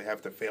of us really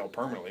have to fail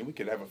permanently. We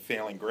could have a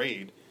failing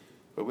grade,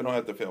 but we don't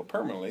have to fail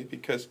permanently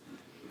because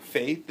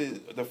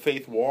the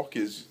faith walk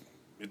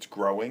it's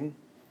growing.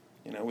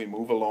 You know, we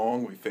move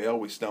along, we fail,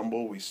 we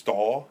stumble, we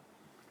stall,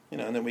 you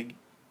know, and then we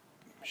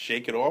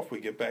shake it off, we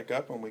get back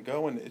up and we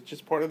go, and it's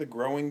just part of the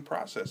growing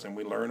process, and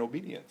we learn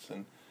obedience.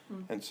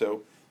 And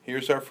so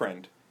here's our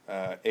friend.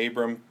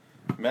 Abram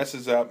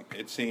messes up,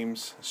 it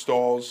seems,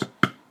 stalls.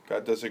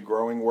 God does a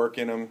growing work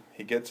in him.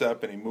 He gets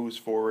up and he moves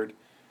forward.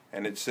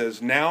 And it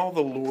says, now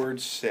the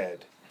Lord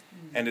said.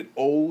 And it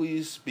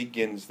always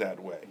begins that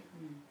way.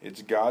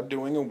 It's God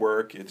doing a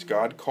work, it's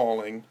God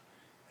calling,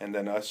 and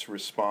then us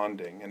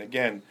responding. And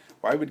again,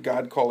 why would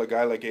God call a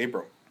guy like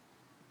Abram?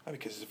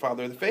 Because he's the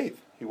father of the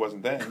faith. He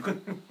wasn't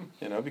then.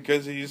 You know,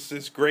 because he's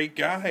this great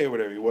guy or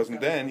whatever. He wasn't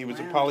then. He was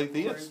a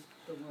polytheist.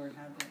 The Lord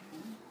had that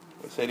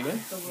plan. Say it again?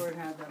 The Lord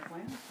had that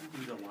plan.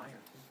 He's a liar.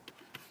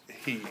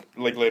 He,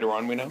 like later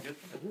on we know?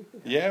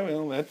 Yeah,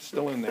 well, that's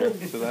still in there,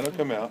 so that'll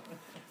come out.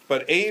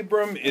 But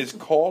Abram is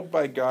called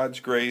by God's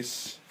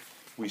grace.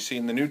 We see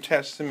in the New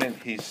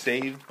Testament he's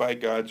saved by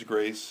God's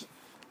grace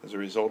as a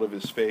result of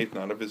his faith,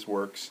 not of his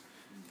works.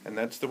 And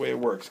that's the way it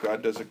works.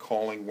 God does a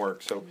calling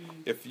work. So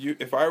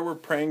if I were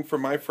praying for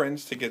my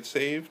friends to get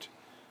saved,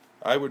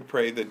 I would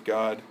pray that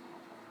God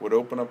would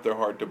open up their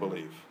heart to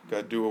believe.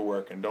 God, do a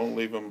work, and don't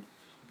leave them,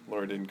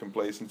 Lord, in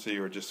complacency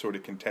or just sort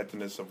of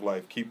contentedness of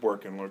life. Keep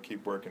working, Lord,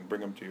 keep working.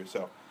 Bring them to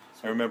yourself.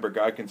 And remember,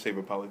 God can save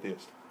a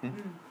polytheist.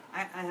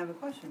 I have a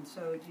question.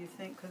 So do you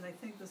think, because I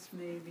think this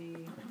may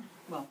be,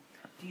 well,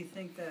 do you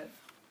think that,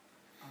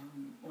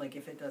 like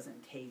if it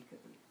doesn't take,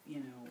 you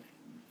know,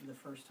 the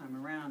first time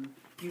around,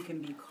 you can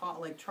be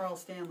caught, like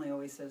Charles Stanley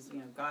always says, you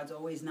know, God's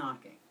always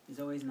knocking. He's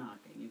always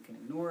knocking. You can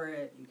ignore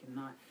it, you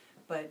cannot.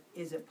 But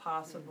is it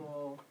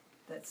possible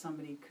that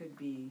somebody could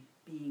be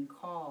being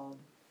called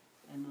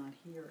and not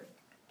hear it,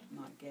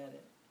 not get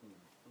it.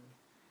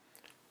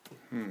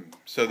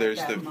 So there's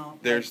at that the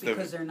moment, there's like,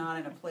 because the they're not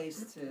in a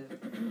place to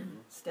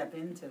step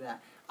into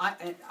that.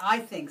 I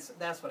think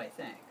that's what I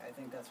think. I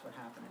think that's what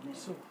happened to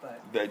me.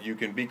 But that you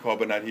can be called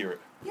but not hear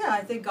it. yeah,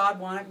 I think God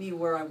wanted me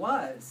where I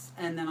was,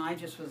 and then I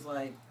just was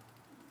like,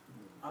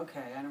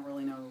 okay, I don't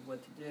really know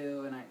what to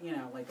do, and I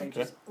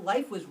just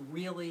life was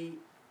really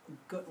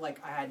good.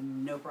 Like I had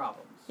no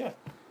problems. Yeah.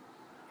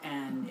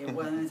 And it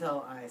wasn't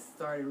until I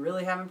started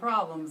really having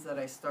problems that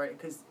I started,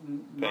 because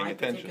my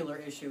attention. particular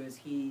issue is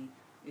he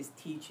is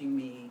teaching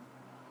me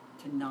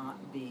to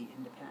not be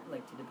independent,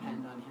 like to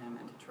depend on him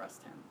and to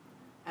trust him.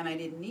 And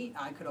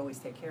I could always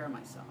take care of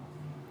myself.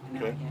 And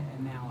now Okay. I can't,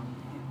 and now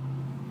I'm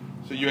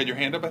him. So you had your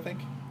hand up, I think.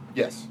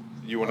 Yes.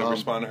 You want to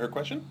respond to her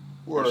question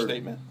or Or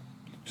statement?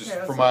 just Yeah,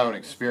 from that's my fine. own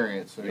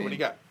experience. I Yeah, what do mean, you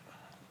got?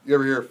 you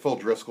ever hear Phil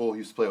Driscoll? He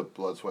used to play with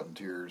Blood, Sweat, and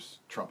Tears,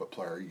 trumpet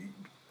player.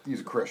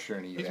 He's a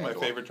Christian. He's my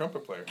favorite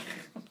trumpet player.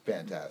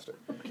 Fantastic.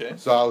 Okay.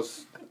 So I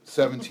was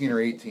 17 or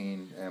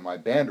 18, and my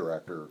band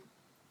director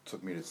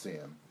took me to see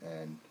him.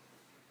 And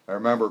I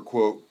remember,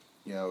 quote,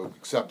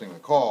 accepting the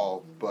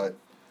call, but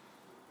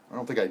I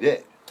don't think I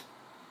did.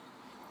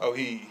 Oh,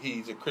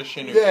 he's a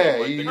Christian. Who Yeah,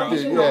 liked he the did. gospel?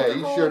 Yeah,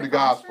 he Gospel shared at the a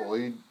gospel.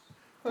 concert?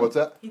 What's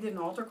that? He did an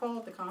altar call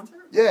at the concert?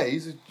 Yeah,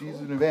 he's an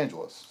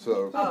evangelist.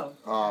 So,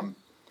 Oh.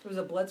 It was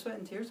a Blood, Sweat,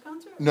 and Tears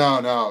concert? no,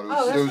 it Oh, was,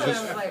 that's it was what I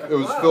just was like, it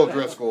was whoa, Phil that's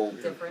Driscoll,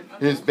 different.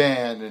 his Okay.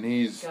 band, and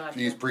he's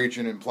Gotcha.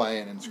 preaching and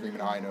playing and screaming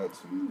high notes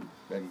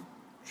and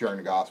sharing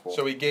the gospel.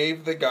 So he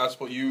gave the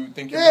gospel. You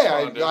think you yeah,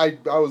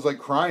 responded? I was like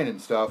crying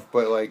and stuff,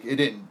 but like I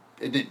didn't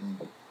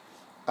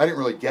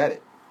really get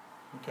it.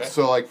 Okay.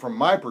 So like from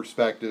my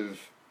perspective,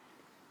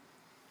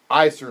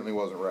 I certainly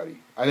wasn't ready.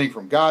 I think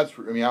from God's,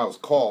 I was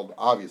called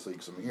obviously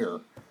because I'm here,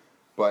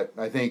 but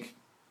I think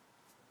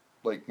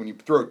like when you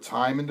throw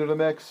time into the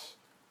mix,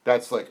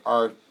 that's like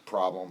our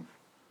problem.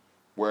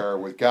 Where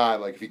with God,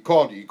 like if He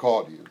called you,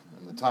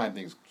 and the time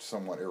thing's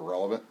somewhat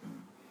irrelevant.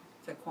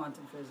 It's like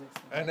quantum physics.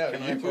 I know.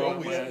 Can I You throw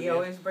always. my He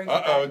always brings it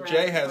back Uh-oh, around,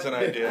 Jay has but- an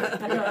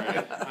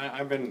idea.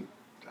 I've been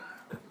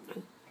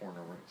pouring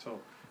over it. So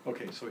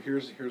okay, so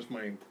here's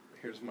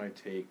my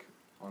take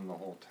on the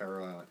whole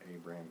Terah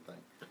Abraham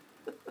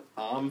thing.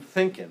 I'm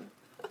thinking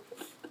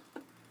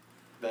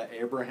that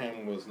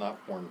Abraham was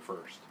not born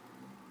first.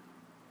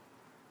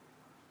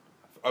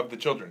 Of the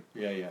children.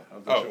 Yeah,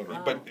 of the Oh,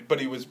 children. but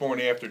he was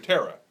born after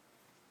Terah.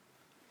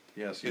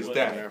 Yes, he His was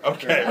dad. born after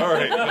Okay, Terah. all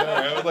right.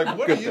 I was like,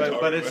 what are you talking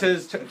But it about?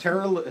 says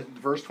Terah,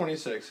 verse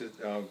 26,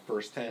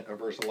 verse 10,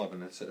 verse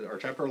 11. It says, or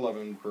chapter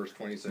 11, verse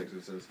 26.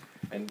 It says,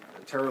 and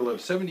Terah lived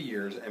 70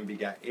 years and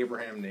begat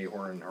Abraham,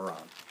 Nahor, and Haran.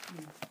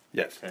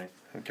 Yes. Okay.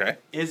 Okay.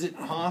 Is it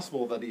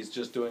possible that he's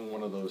just doing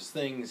one of those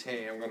things?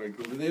 Hey, I'm going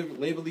to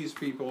label these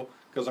people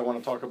because I want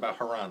to talk about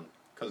Haran,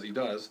 because he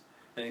does.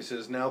 And he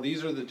says, now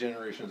these are the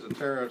generations of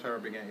Terah. Terah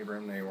begat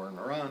Abraham, Nahor,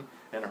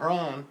 and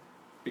Haran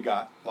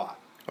begot Lot.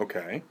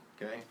 Okay.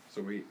 Okay,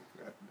 so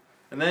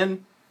and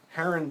then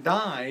Haran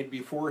died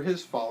before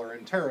his father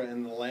in Terah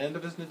in the land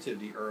of his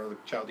nativity, Ur of the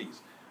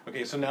Chaldees.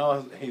 Okay, so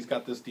now he's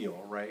got this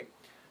deal, right?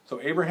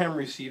 So Abraham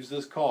receives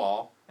this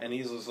call, and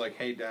he's just like,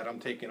 hey, Dad, I'm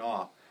taking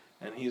off.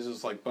 And he's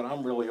just like, but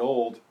I'm really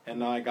old, and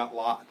now I got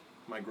Lot,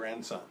 my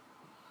grandson.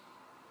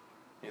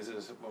 He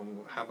says, well,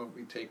 how about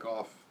we take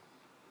off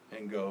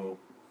and go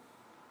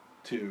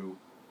to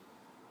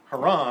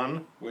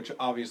Haran, which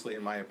obviously,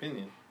 in my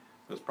opinion,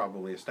 was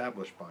probably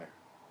established by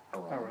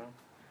Haran.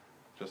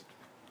 Just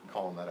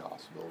calling that a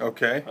possibility.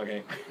 Okay.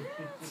 Okay.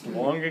 It's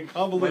long and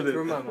convoluted,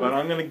 through my mind. but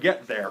I'm going to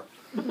get there.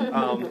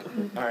 All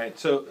right.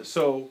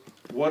 So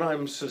what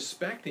I'm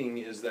suspecting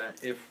is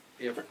that if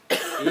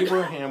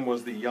Abraham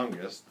was the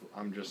youngest,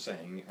 I'm just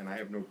saying, and I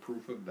have no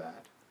proof of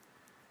that,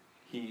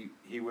 he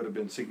would have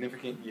been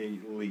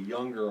significantly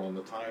younger on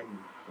the timeline.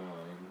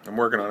 I'm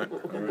working on it. All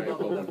right,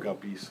 little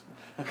guppies.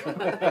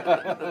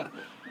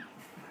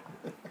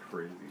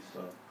 Crazy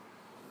stuff.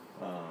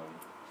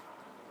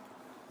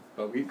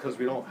 But because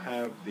we don't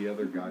have the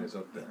other guys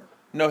up there,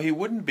 No, he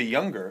wouldn't be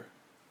younger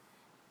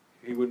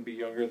he wouldn't be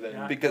younger than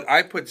Yeah. because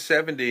I put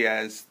 70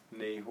 as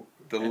Nahor.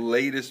 the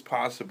latest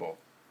possible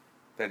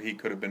that he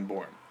could have been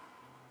born.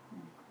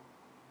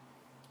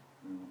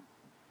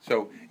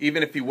 So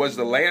even if he was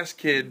the last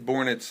kid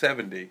born at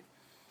 70,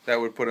 that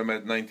would put him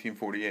at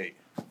 1948.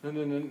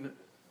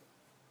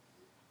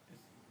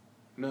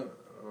 No.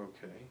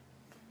 Okay.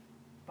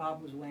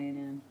 Bob was weighing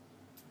in.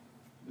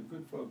 The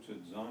good folks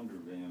at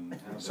Zondervan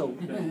have So-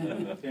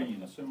 an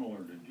opinion similar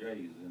to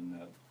Jay's in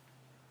that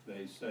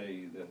they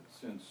say that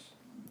since...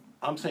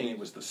 I'm saying it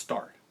was the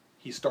start.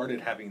 He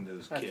started having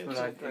those That's kids what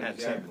I think. at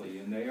 70. Exactly,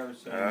 and they are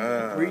saying...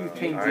 Ah, Read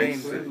King I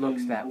James, see. it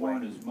looks that way.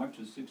 Born as much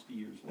as 60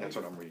 years later. That's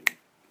what I'm reading.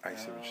 I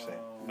see what you're saying.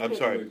 I'm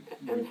sorry.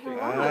 And Haran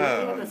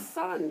Ah. had a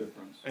son.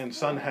 Difference. And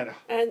son had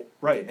And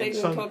Right, they and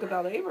didn't son- talk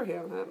about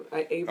Abraham.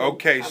 Abraham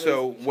Okay, having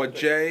so what children.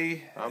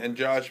 Jay and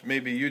Josh,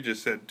 maybe you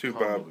just said too,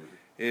 Bob, convoluted.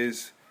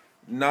 is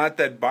not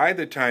that by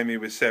the time he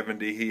was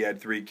 70 he had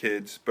 3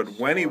 kids, but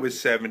when he was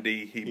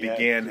 70 he He had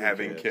began 3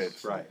 having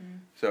kids. Right.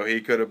 So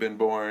he could have been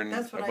born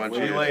That's what a I bunch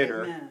thought of Way years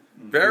later. it meant.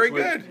 Very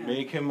Which would good.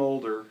 Make him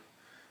older.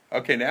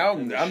 Okay, now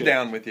And the I'm shift.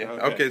 down with you.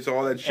 Okay, so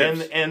all that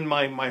shifts. And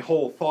my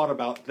whole thought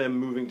about them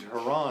moving to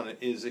Haran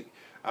is,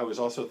 I was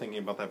also thinking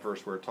about that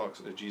verse where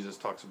Jesus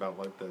talks about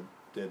like the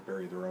dead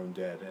bury their own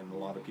dead, and a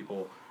lot of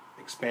people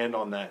expand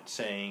on that,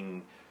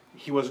 saying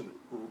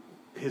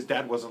his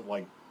dad wasn't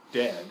like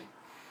dead.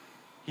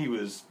 He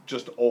was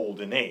just old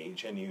in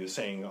age, and he was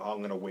saying, "I'm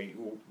going to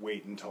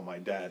wait until my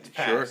dad's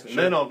passed, and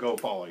then I'll go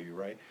follow you."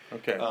 Right?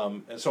 Okay.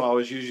 And so I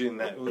was using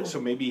that. So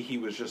maybe he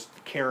was just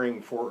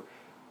caring for,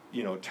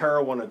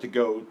 Terah wanted to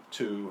go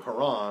to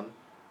Haran,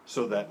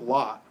 so that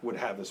Lot would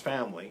have his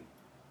family.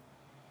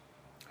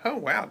 Oh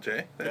wow,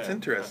 Jay, that's Yeah,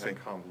 interesting. I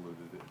convoluted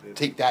it.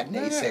 Take that,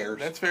 Yeah, naysayers.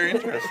 that's very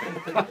interesting.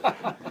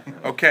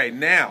 Okay,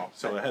 now.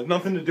 So it has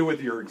nothing to do with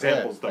your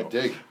examples, Yeah, I though.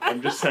 dig.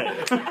 I'm just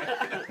saying.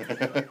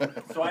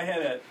 So I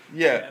had a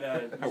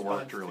Yeah. I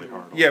worked really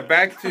hard. on Yeah, that.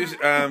 back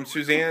to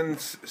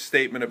Suzanne's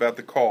statement about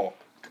the call.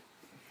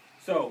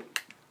 So,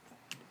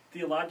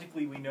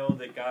 theologically, we know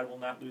that God will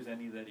not lose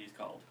any that He's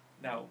called.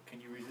 Now,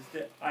 can you resist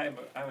it? I'm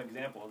an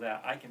example of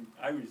that.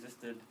 I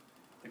resisted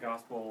the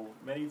gospel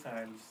many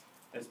times,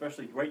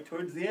 especially right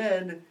towards the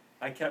end.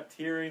 I kept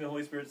hearing the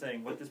Holy Spirit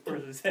saying, "What this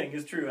person is saying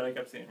is true," and I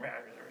kept saying, "Rah, rah,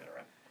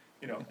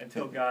 rah, rah,"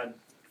 until God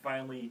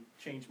finally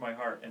changed my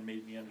heart and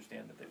made me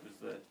understand that it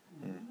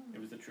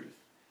was the truth.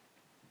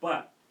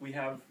 But we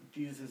have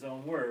Jesus'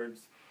 own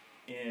words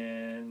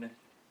in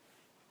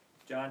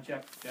John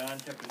chapter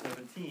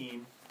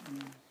 17.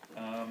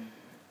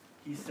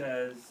 He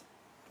says,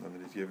 None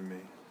that he's given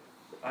me.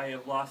 "I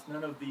have lost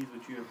none of these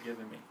which you have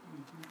given me."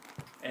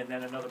 And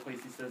then another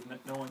place he says,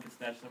 "No one can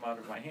snatch them out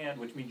of my hand,"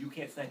 which means you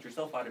can't snatch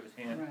yourself out of his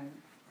hand.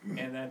 Right.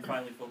 And then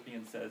finally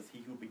Philippians says,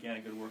 "He who began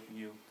a good work in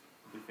you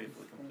will be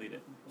faithfully complete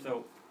it."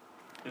 So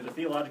there's a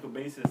theological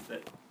basis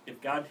that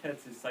if God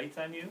sets his sights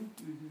on you,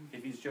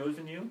 if he's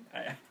chosen you,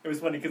 it was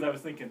funny because I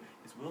was thinking,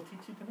 is Will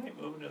teaching tonight?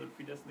 We'll have another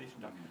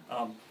predestination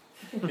talk.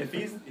 If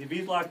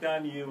he's locked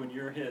on you and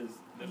you're his,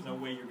 there's no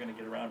way you're going to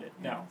get around it.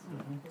 Now,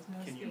 There's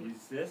no can you escape.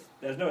 resist?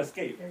 There's no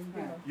escape. There you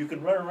go. You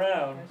can run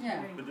around,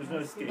 Yeah. but there's no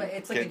escape. But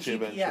it's like a Get you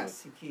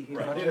GPS.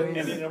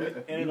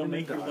 Right. And it'll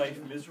make your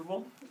life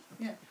miserable.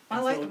 Yeah, my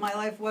And life, so- my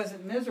life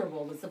wasn't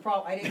miserable. That's the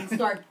problem. I didn't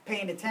start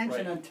paying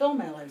attention Right. until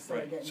my life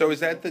started Right. getting. So is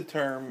that miserable. the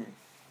term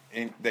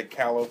that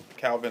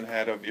Calvin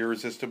had of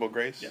irresistible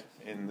grace Yes.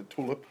 in the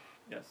Tulip?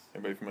 Yes.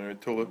 Everybody familiar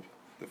with Tulip?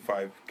 The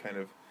 5 kind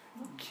of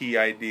key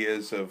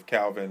ideas of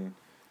Calvin.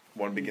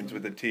 One begins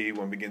with a T,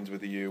 one begins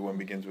with a U, one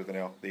begins with an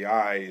L. The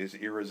I is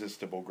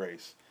irresistible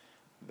grace.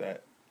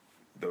 That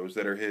those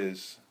that are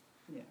his,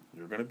 Yeah.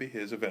 you're going to be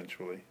his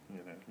eventually.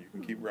 You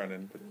can keep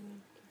running, but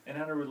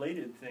And on a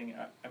related thing,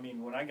 I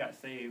mean, when I got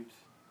saved,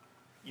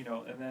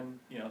 and then,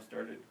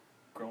 started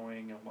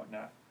growing and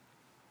whatnot,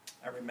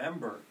 I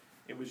remember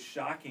it was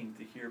shocking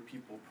to hear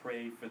people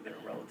pray for their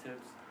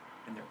relatives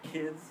and their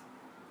kids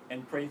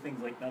and pray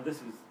things like, now this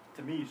is,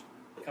 to me,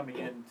 coming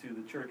into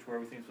the church where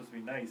everything's supposed to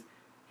be nice,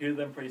 hear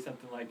them pray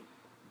something like,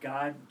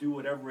 "God, do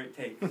whatever it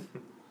takes.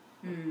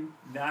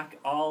 Knock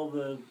all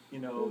the,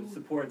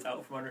 supports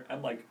out from under."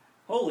 I'm like,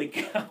 holy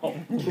cow.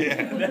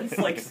 Yeah.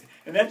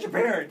 And that's your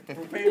parent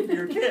praying for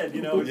your kid,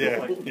 It's just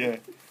like, yeah.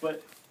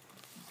 but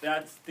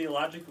that's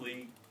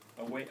theologically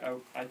a way,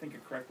 I think, a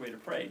correct way to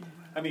pray.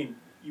 I mean,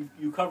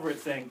 you cover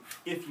it saying,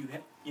 if you,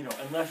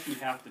 unless you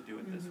have to do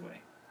it this way,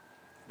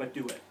 but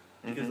do it.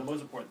 Because the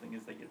most important thing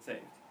is they get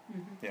saved.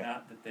 Yeah.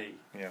 Not that they,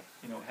 Yeah.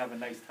 have a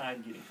nice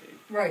time getting saved.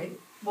 Right.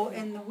 Well,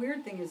 and the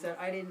weird thing is that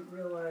I didn't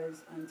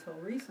realize until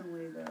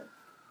recently that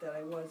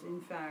I was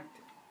in fact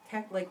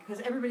because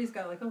everybody's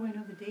got like, oh, I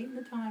know the date and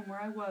the time where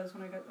I was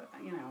when I got,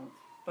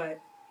 but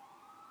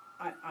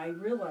I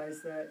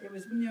realized that it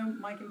was,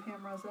 Mike and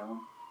Pam Roselle.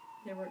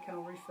 They were at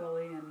Calvary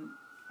Philly, and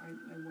I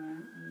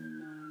went,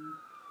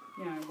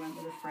 and I went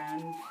with a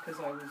friend because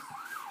I was,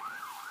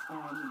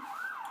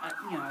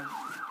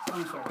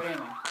 long story, but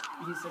anyway,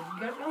 he said,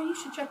 you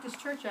should check this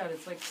church out.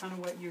 It's like kind of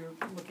what you're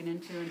looking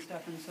into and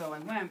stuff. And so I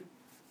went,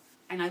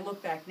 and I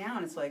look back now,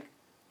 and it's like,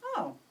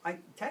 oh, I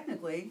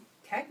technically,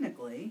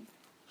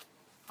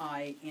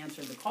 I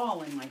answered the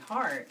call in my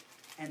heart,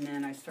 and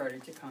then I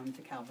started to come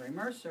to Calvary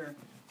Mercer,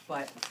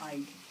 but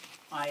I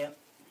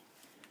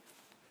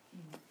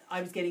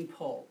was getting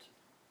pulled.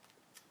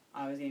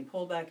 I was getting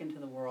pulled back into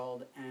the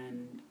world,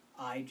 and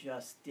I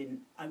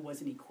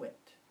wasn't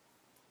equipped.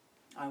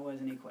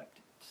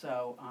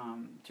 So,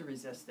 to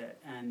resist it.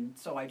 And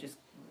so I just,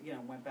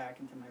 went back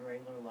into my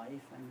regular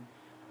life.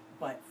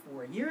 But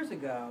 4 years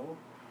ago,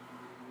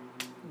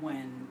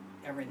 when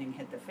everything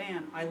hit the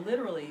fan, I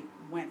literally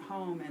went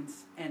home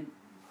and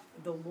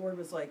the Lord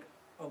was like,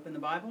 open the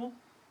Bible.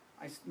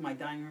 My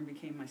dining room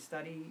became my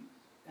study,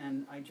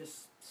 and I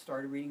just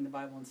started reading the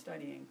Bible and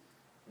studying.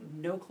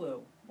 No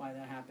clue why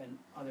that happened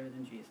other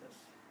than Jesus.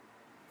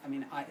 I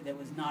mean, that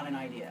was not an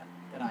idea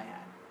that I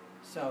had.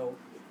 So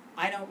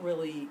I don't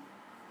really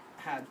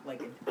have,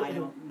 I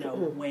don't know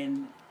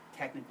when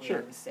technically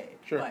I was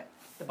saved. Sure. But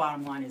the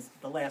bottom line is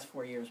the last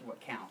 4 years are what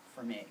count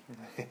for me.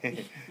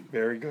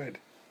 Very good.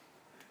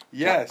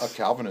 Yes. A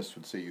Calvinist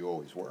would say you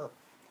always were.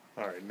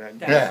 All right. Now,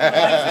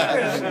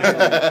 That's true.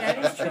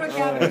 That is true. A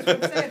Calvinist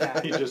would say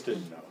that. He just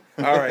didn't know.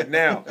 all right.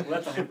 Now,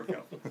 Well, that's a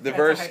hypercalc. the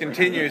verse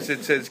continues.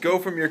 It says, "Go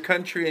from your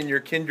country and your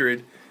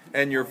kindred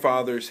and your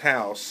father's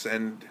house."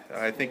 And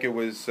I think it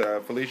was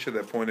Felicia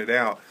that pointed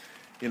out,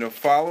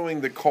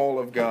 following the call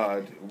of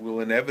God will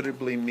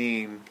inevitably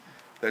mean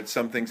that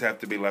some things have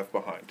to be left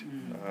behind.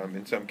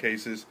 In some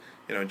cases,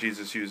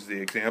 Jesus used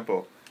the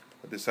example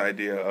of this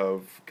idea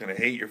of kind of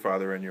hate your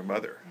father and your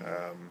mother.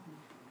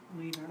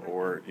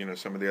 Or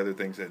some of the other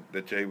things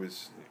that Jay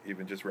was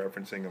even just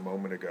referencing a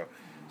moment ago.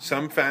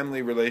 Some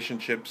family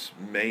relationships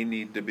may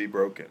need to be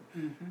broken.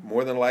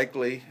 More than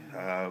likely,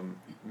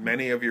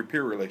 many of your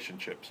peer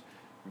relationships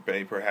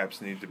may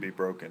perhaps need to be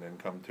broken and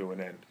come to an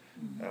end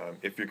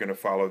if you're going to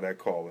follow that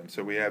call. And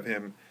so we have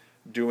him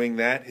doing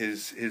that.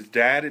 His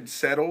dad had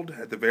settled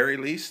at the very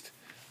least.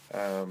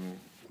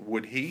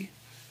 Would he?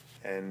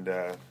 And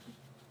I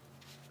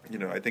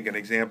think an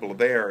example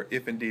there,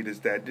 if indeed his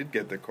dad did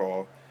get the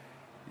call,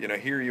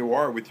 here you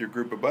are with your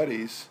group of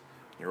buddies,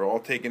 you're all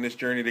taking this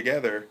journey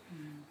together,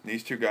 and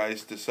these two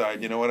guys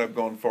decide, I've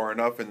gone far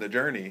enough in the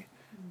journey,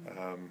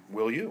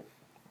 will you?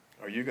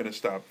 Are you going to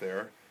stop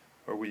there,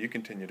 or will you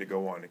continue to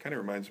go on? It kind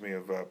of reminds me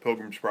of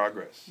Pilgrim's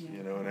Progress,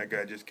 and that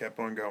guy just kept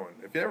on going.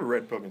 If you ever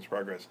read Pilgrim's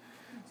Progress,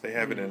 they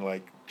have it in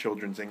like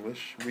children's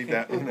English, read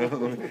that,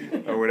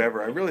 or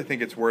whatever. I really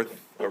think it's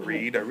worth a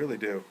read, I really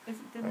do.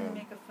 Didn't they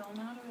make a film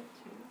out of it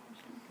too?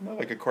 Not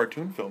like a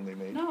cartoon film they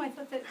made. No, I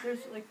thought that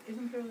there's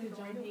isn't there The like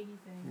John Hagee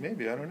thing.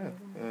 Maybe, I don't know.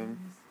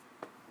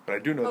 But I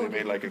do know they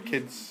made like a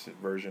kids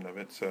version of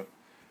it, so,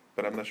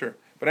 but I'm not sure.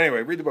 But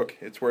anyway, read the book.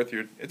 It's worth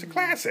it's a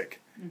classic.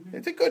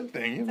 It's a good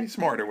thing. You'll be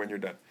smarter when you're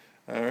done.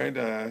 All right.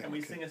 And we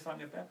sing a song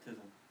at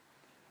baptism.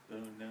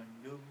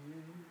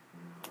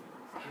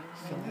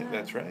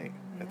 That's right.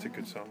 That's a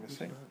good song to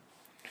sing.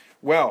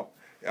 Well,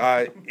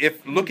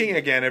 if looking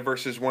again at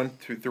verses 1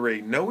 through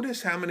 3,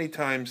 notice how many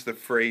times the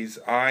phrase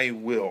 "I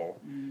will"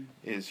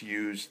 is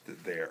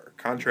used there.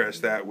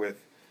 Contrast that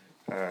with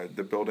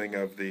the building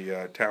of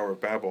the Tower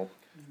of Babel,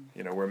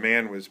 where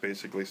man was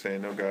basically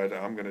saying, "No, God,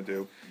 I'm going to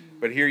do."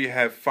 But here you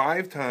have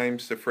 5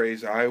 times the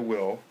phrase "I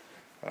will,"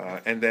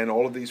 and then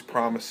all of these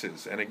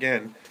promises. And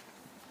again,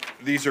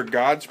 these are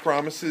God's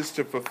promises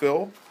to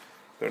fulfill.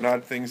 They're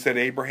not things that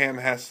Abraham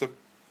has to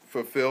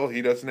fulfill.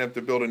 He doesn't have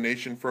to build a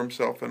nation for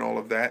himself and all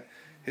of that.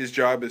 His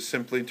job is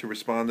simply to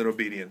respond in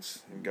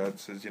obedience. And God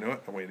says, I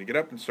want you to get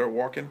up and start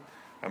walking.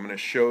 I'm going to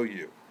show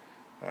you.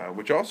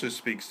 Which also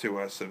speaks to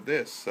us of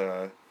this.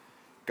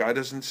 God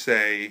doesn't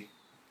say,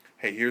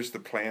 hey, here's the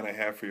plan I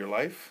have for your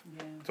life.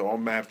 It's all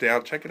mapped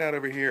out. Check it out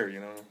over here.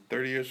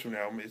 30 years from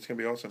now, it's going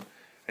to be awesome.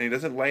 And he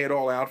doesn't lay it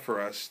all out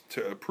for us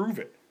to approve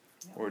it.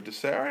 Or to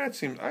say, all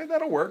right,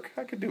 that'll work.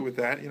 I could do with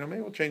that. Maybe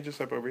we'll change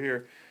this up over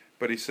here.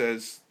 But he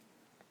says,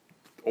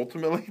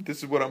 ultimately, this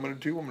is what I'm going to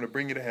do. I'm going to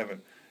bring you to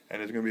heaven. And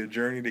there's going to be a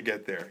journey to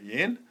get there. You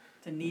in?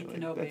 It's a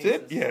need-to-know basis.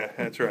 That's it? Yeah,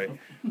 that's right.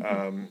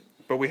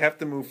 But we have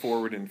to move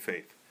forward in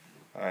faith.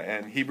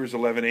 And Hebrews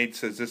 11:8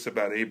 says this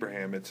about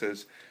Abraham. It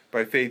says,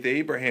 by faith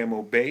Abraham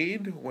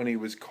obeyed when he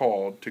was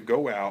called to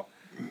go out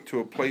to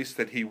a place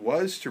that he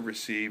was to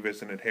receive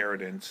as an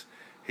inheritance.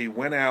 He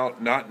went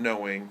out not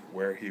knowing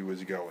where he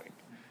was going.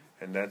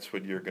 And that's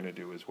what you're going to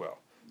do as well.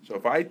 So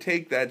if I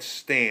take that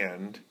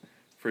stand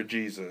for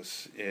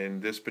Jesus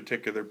in this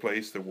particular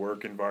place, the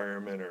work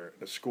environment or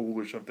a school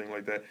or something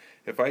like that,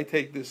 if I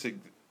take this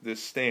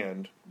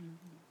stand,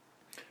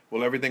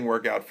 will everything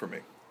work out for me?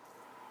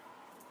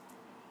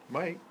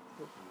 Might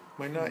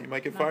not. You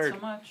might get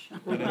fired. Not so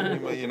much.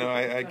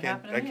 I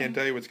can't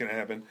tell you what's going to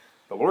happen.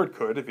 The Lord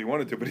could if he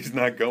wanted to, but he's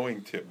not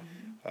going to.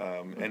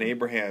 And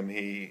Abraham,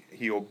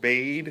 he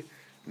obeyed,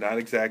 not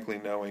exactly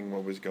knowing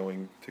what was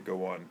going to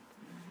go on.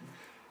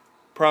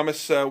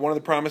 Promise, one of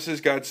the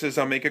promises, God says,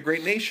 I'll make a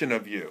great nation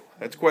of you.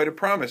 That's quite a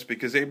promise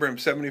because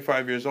Abraham's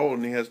 75 years old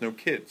and he has no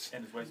kids.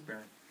 And his wife's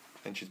barren.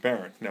 And she's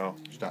barren. No.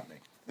 She's not me.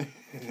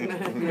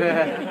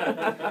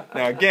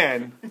 Now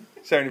again,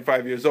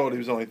 75 years old, he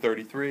was only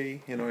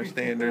 33, our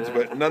standards,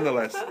 but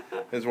nonetheless,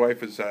 his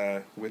wife is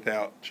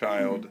without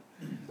child.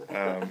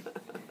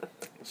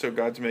 So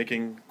God's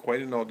making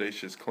quite an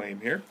audacious claim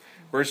here.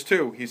 Verse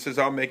 2, he says,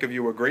 I'll make of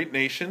you a great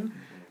nation,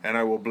 and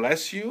I will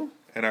bless you,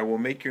 and I will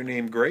make your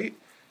name great,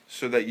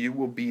 so that you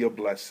will be a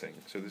blessing.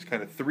 So there's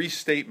kind of 3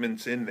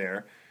 statements in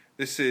there.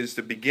 This is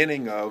the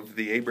beginning of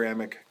the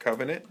Abrahamic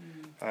covenant.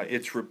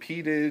 It's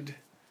repeated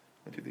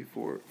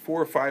 4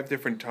 or 5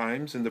 different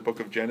times in the book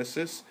of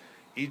Genesis,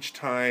 each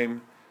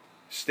time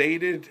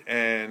stated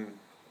and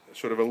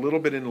sort of a little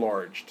bit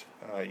enlarged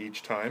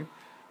each time.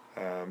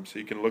 So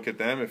you can look at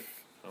them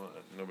if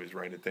nobody's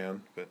writing it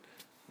down, but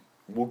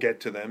we'll get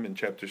to them in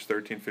chapters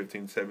 13,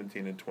 15,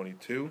 17, and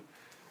 22.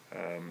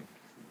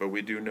 But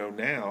we do know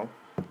now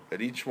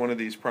that each one of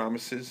these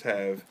promises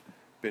have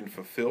been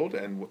fulfilled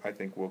and I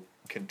think will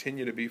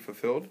continue to be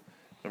fulfilled.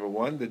 Number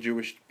 1, the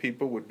Jewish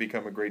people would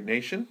become a great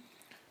nation.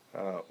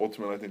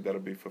 Ultimately, I think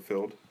that'll be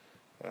fulfilled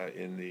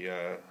in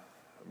the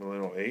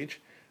millennial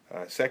age.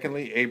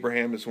 Secondly,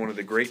 Abraham is one of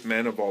the great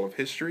men of all of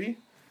history.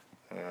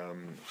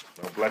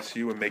 I'll bless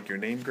you and make your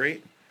name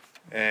great.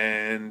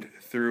 And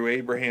through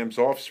Abraham's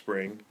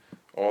offspring,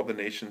 all the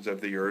nations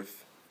of the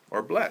earth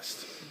are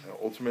blessed.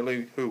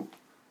 Ultimately, who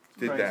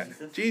did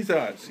that?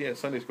 Jesus. Yeah,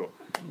 Sunday school.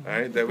 All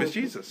right, that was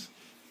Jesus.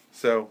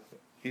 So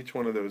each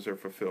one of those are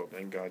fulfilled,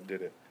 and God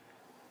did it.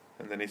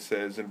 And then he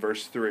says in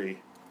verse 3,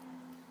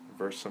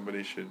 verse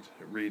somebody should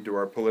read to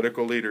our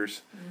political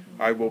leaders,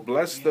 I will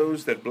bless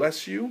those that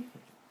bless you,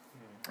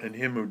 and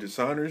him who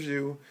dishonors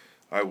you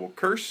I will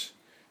curse,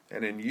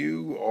 and in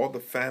you all the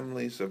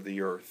families of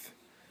the earth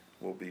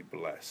will be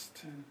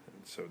blessed. And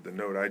so the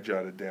note I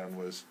jotted down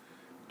was,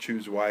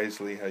 choose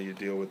wisely how you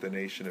deal with the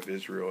nation of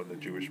Israel and the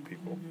Jewish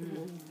people.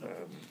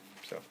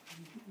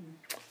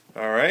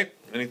 All right.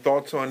 Any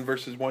thoughts on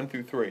verses 1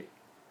 through 3?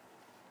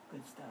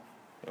 Good stuff.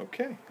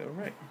 Okay. All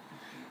right.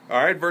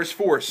 All right. Verse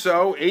 4.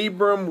 So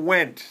Abram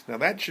went. Now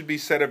that should be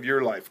said of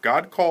your life.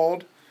 God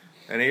called,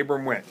 and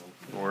Abram went.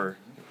 Or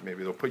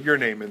maybe they'll put your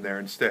name in there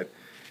instead.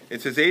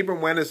 It says,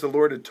 Abram went as the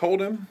Lord had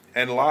told him,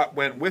 and Lot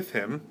went with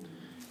him.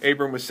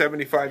 Abram was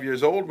 75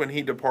 years old when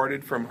he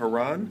departed from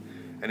Haran,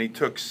 and he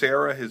took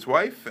Sarah his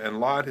wife, and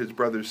Lot his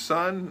brother's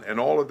son, and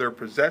all of their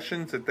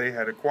possessions that they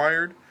had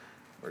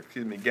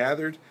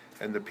gathered,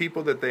 and the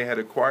people that they had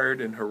acquired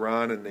in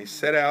Haran, and they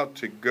set out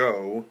to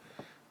go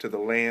to the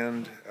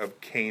land of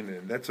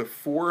Canaan. That's a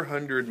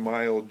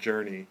 400-mile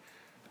journey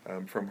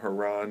from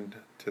Haran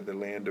to the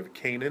land of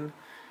Canaan.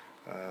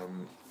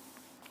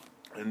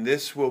 And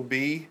this will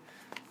be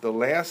the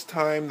last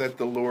time that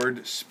the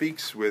Lord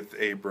speaks with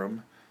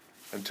Abram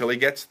until he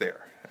gets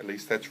there. At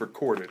least that's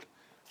recorded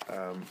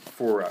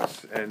for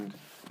us. And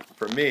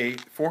for me,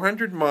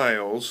 400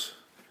 miles,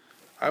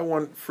 I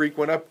want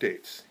frequent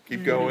updates.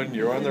 Keep going,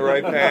 you're on the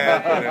right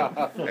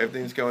path,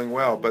 everything's going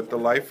well. But the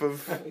life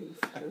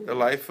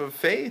of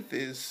faith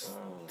is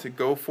to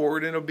go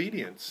forward in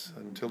obedience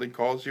until he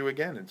calls you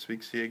again and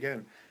speaks to you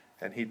again.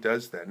 And he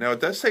does that. Now, it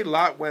does say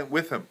Lot went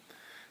with him.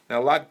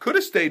 Now, Lot could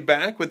have stayed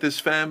back with his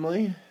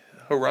family,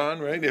 Haran,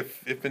 right,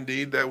 if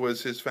indeed that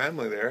was his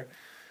family there.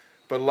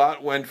 But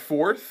Lot went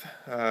forth.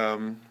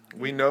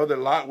 We know that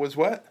Lot was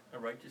what? A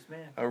righteous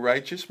man. A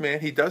righteous man.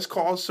 He does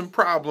cause some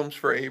problems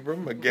for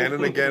Abram again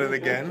and again and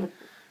again.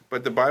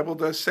 But the Bible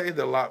does say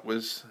that Lot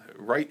was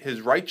right.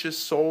 His righteous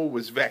soul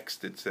was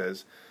vexed, it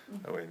says,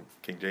 in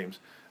King James,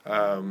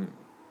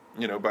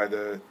 by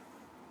the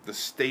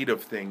state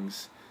of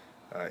things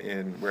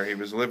in where he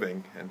was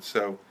living. And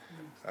so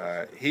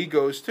he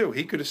goes too.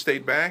 He could have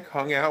stayed back,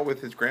 hung out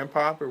with his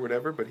grandpa or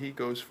whatever, but he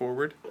goes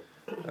forward.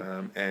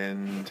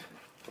 And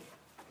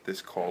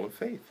this call of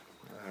faith.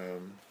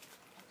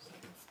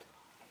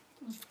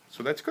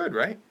 So that's good,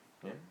 right?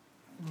 Yeah.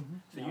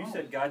 So you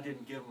said God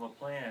didn't give him a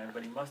plan,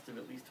 but he must have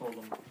at least told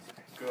him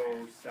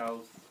go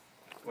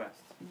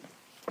southwest.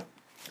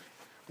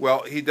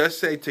 Well, he does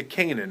say to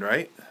Canaan,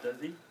 right?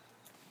 Does he?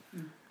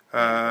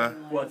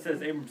 Well, it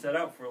says Abram set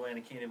out for a land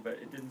of Canaan, but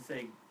it didn't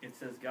say. It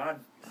says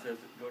God says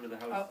go to the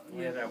house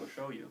land I will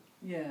show you.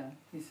 Yeah,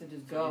 he said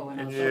just go,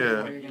 and I'll show you you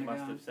where you're he gonna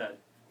must go. have said,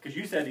 because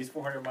you said these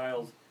 400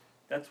 miles.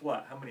 That's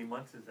what? How many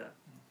months is that?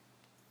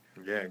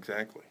 Yeah,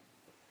 exactly.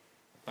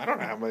 I don't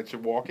know how much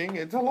of walking.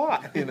 It's a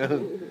lot,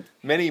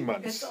 many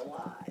months. It's a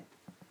lot.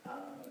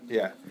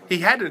 Yeah. He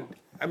had to,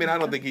 I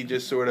don't think he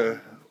just sort of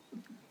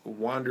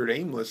wandered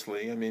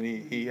aimlessly.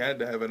 He had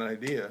to have an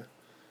idea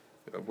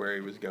of where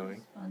he was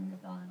going.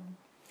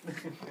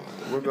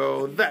 We'll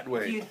go that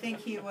way. Do you think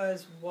he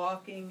was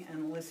walking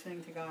and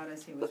listening to God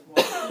as he was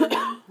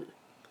walking?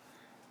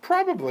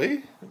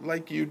 Probably,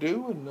 like you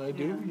do and I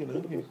do,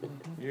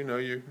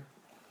 you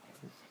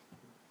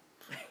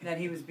that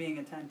he was being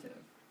attentive.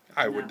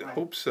 I would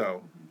hope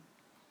so.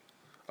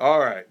 All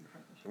right.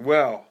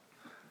 Well,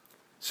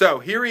 so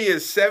here he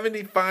is,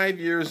 75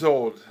 years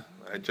old.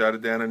 I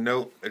jotted down a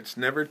note. It's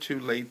never too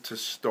late to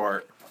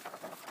start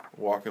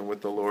walking with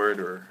the Lord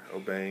or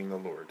obeying the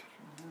Lord.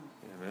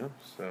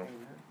 So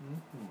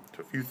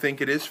if you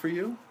think it is for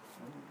you,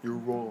 you're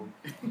wrong.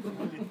 I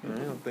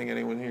don't think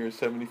anyone here is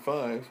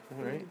 75,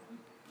 right?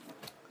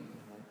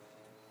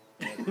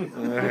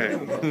 All right.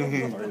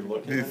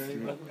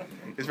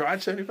 Is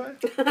Rod 75?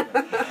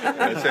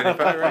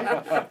 75,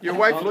 right? Your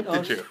wife looked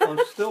at you. I'm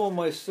still in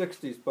my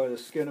 60s by the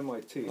skin of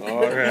my teeth.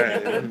 All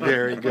right.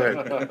 Very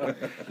good.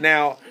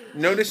 Now,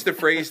 notice the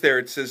phrase there.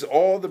 It says,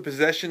 all the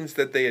possessions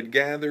that they had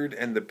gathered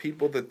and the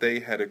people that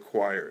they had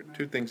acquired.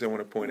 Two things I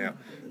want to point out.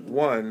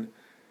 One,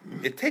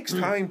 it takes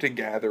time to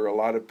gather a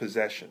lot of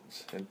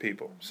possessions and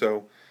people.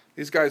 So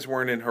these guys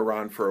weren't in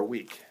Haran for a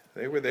week.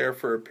 They were there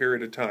for a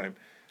period of time.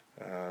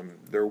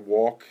 Their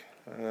walk,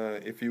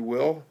 if you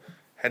will,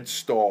 had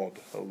stalled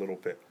a little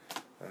bit.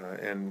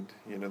 And,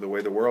 the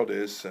way the world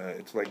is,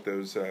 it's like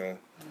those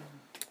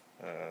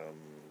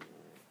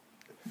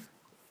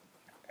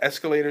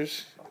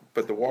escalators,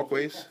 but the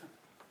walkways,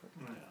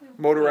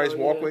 motorized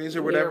walkways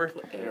or whatever.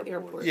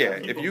 Yeah,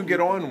 if you get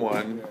on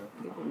one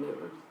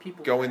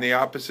going the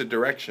opposite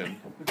direction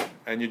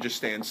and you just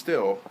stand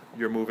still,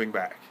 you're moving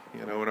back.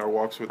 In our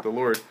walks with the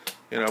Lord,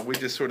 we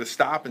just sort of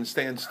stop and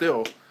stand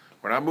still.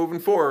 We're not moving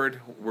forward.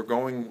 We're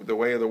going the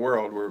way of the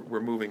world.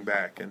 We're moving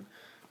back. And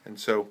And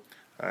so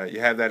you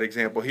have that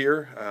example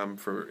here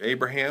for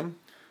Abraham.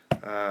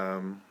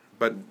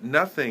 But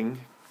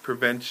nothing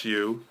prevents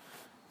you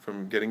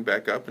from getting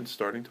back up and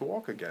starting to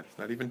walk again.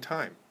 Not even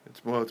time. It's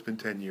been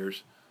 10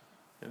 years.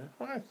 You know,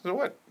 well, so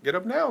what? Get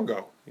up now and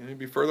go. You'd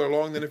be further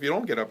along than if you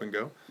don't get up and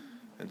go.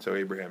 And so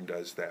Abraham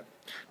does that.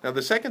 Now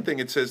the second thing,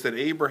 it says that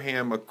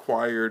Abraham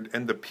acquired,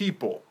 and the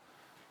people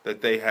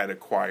that they had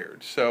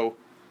acquired. So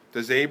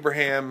does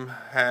Abraham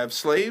have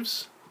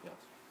slaves? Yes.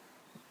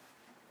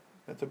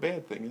 That's a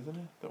bad thing, isn't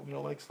it? That we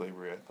don't like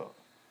slavery, I thought.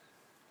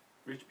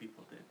 Rich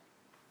people did.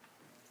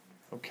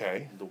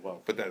 Okay. The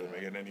wealth. But that doesn't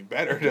make it any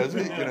better, does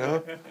it? You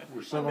know?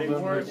 Were some They of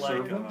them weren't had like,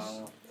 servants?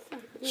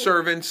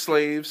 Servants,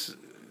 slaves,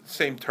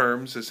 same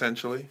terms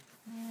essentially.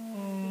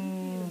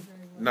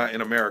 Not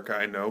in America,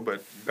 I know,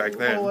 but back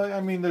then. Well,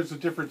 I mean, there's a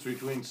difference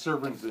between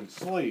servants and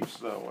slaves,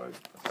 though.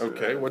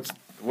 Okay,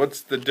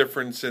 what's the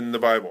difference in the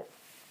Bible?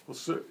 Well,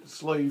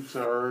 slaves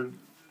are,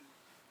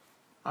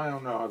 I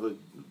don't know how the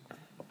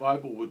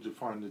Bible would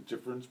define the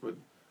difference, but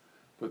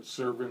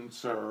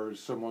servants are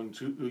someone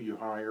who you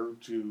hire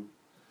to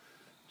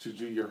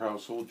do your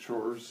household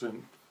chores,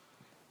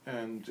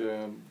 and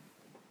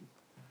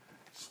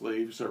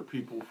slaves are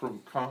people from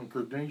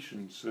conquered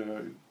nations.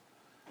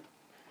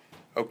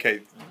 Okay,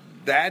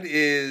 that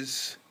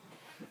is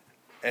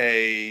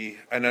an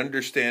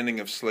understanding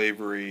of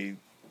slavery.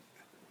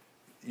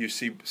 You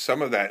see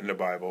some of that in the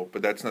Bible,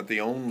 but that's not the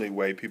only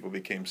way people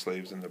became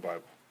slaves in the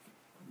Bible.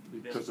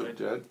 Because of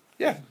debt?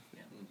 Yeah.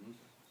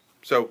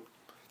 So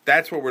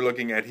that's what we're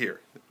looking at here.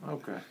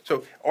 Okay.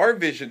 So our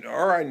vision,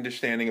 our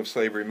understanding of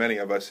slavery, many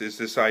of us, is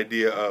this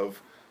idea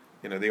of,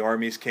 the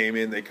armies came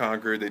in, they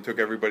conquered, they took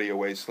everybody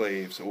away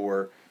slaves,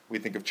 or we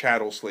think of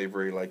chattel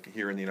slavery like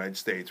here in the United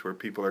States, where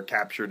people are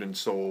captured and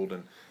sold,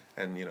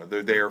 and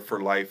they're there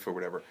for life or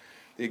whatever.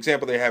 The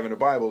example they have in the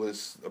Bible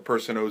is a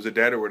person owes a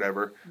debt or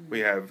whatever. We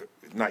have,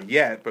 not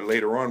yet, but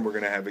later on we're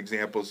going to have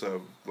examples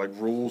of like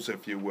rules,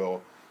 if you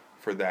will,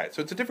 for that.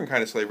 So it's a different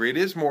kind of slavery. It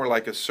is more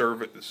like a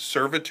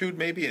servitude,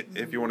 maybe,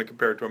 if you want to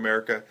compare it to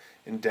America,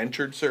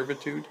 indentured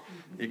servitude.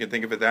 You can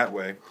think of it that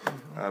way.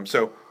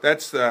 So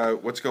that's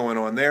what's going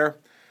on there.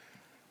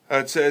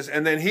 It says,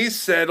 and then he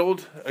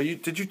settled.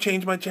 Did you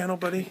change my channel,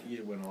 buddy?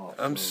 It went off.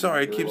 I'm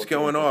sorry, it keeps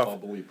going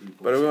off. But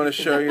we want to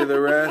show you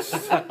the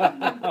rest.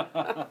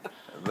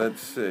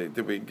 Let's see.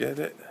 Did we get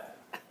it?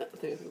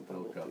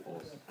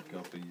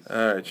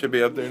 All right, should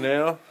be up there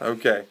now.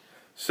 Okay.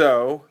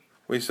 So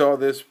we saw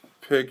this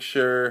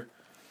picture.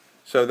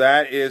 So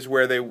that is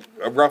where they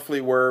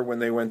roughly were when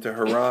they went to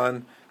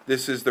Haran.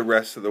 This is the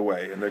rest of the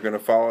way, and they're going to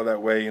follow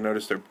that way. You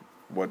notice they're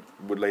what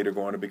would later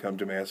go on to become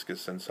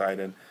Damascus and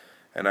Sidon.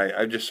 And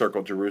I just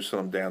circled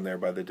Jerusalem down there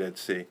by the Dead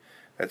Sea.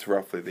 That's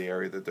roughly the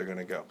area that they're going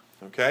to go.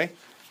 Okay?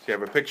 So you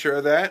have a picture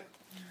of that.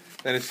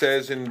 Then it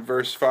says in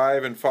verse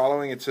 5 and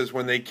following, it says,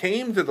 when they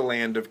came to the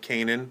land of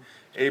Canaan,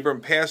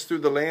 Abram passed through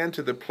the land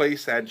to the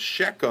place at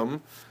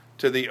Shechem,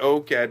 to the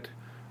oak at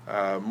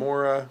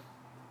Morah.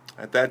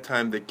 At that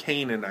time, the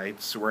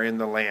Canaanites were in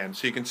the land.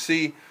 So you can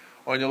see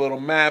on your little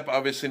map,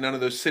 obviously none of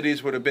those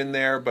cities would have been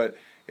there, but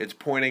it's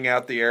pointing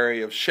out the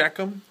area of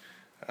Shechem.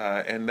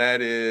 And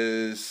that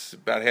is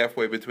about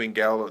halfway between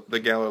the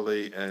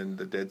Galilee and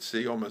the Dead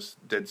Sea,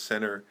 almost dead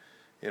center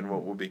in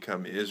what will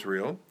become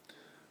Israel.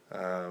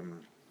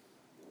 And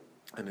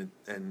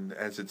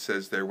as it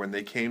says there, when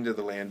they came to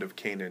the land of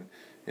Canaan,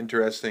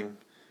 interesting,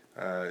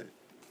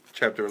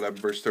 chapter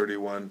 11, verse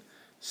 31,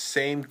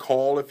 same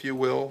call, if you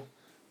will,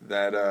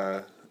 that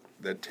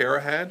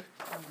Terah had.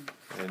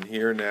 And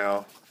here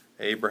now,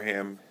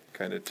 Abraham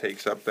kind of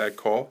takes up that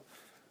call.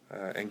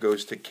 And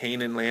goes to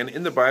Canaan land.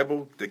 In the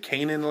Bible, the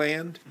Canaan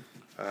land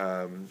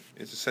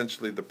is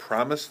essentially the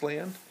promised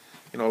land.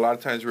 A lot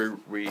of times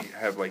we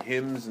have like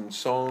hymns and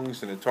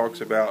songs, and it talks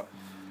about,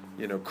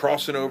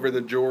 crossing over the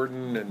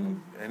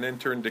Jordan and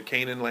enter into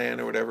Canaan land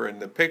or whatever.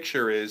 And the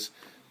picture is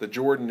the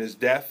Jordan is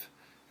death,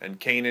 and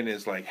Canaan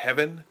is like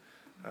heaven.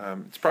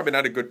 It's probably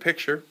not a good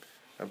picture,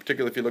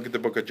 particularly if you look at the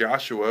book of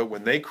Joshua,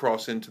 when they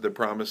cross into the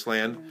promised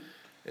land.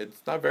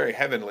 It's not very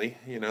heavenly.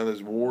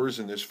 There's wars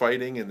and there's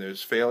fighting and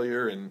there's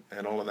failure and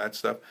all of that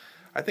stuff.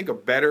 I think a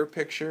better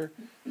picture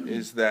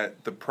is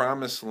that the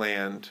promised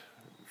land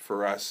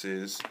for us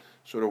is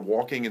sort of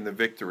walking in the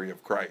victory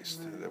of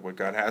Christ, that what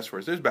God has for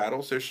us. There's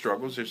battles, there's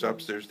struggles, there's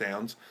ups, there's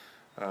downs,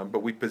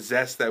 but we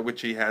possess that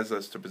which He has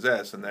us to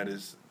possess, and that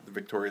is the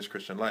victorious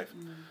Christian life.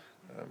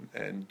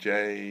 And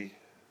Jay,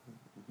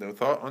 no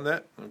thought on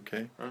that?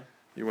 Okay.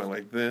 You went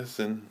like this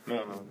and...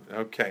 No.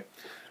 Okay.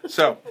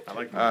 So... I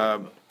like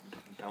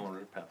Alan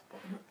Redpath's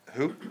book.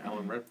 Who?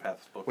 Alan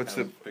Redpath's book. What's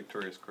the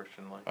Victorious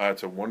Christian Life?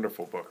 It's a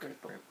wonderful book.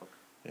 Great book.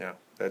 Yeah,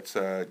 that's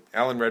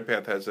Alan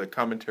Redpath has a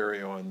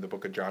commentary on the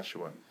book of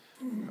Joshua.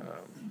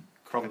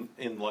 From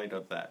in light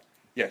of that.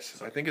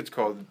 Yes, I think it's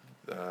called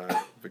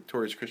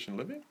Victorious Christian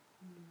Living.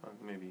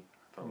 Maybe.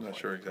 I'm not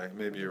sure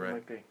exactly. Maybe you're right.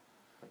 Might be.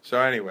 So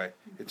anyway,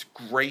 it's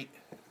great,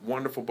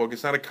 wonderful book.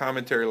 It's not a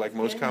commentary like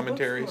most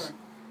commentaries.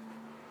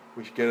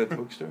 We should get it at the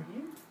bookstore.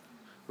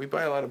 We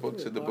buy a lot of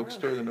books at the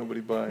bookstore that nobody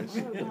buys.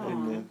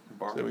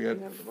 So we got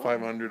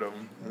 500 of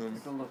them.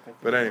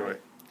 But anyway,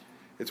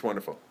 it's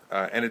wonderful.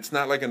 And it's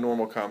not like a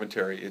normal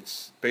commentary.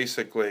 It's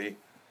basically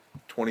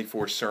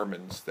 24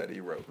 sermons that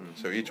he wrote.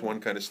 So each one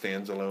kind of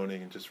stands alone and you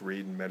can just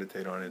read and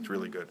meditate on it. It's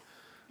really good.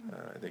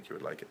 I think you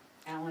would like it.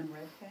 Alan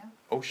Redpath?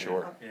 Oh,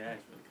 sure. Yeah,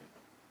 it's really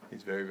good.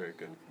 He's very, very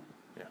good.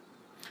 Yeah.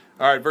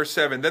 All right, verse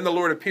 7. Then the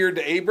Lord appeared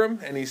to Abram,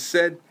 and he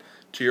said,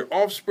 to your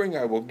offspring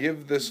I will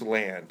give this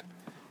land.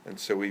 And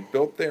so he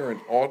built there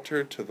an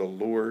altar to the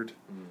Lord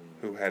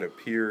who had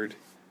appeared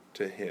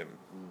to him.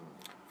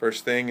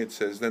 First thing, it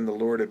says, then the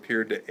Lord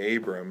appeared to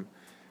Abram.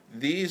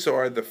 These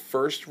are the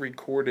first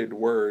recorded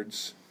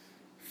words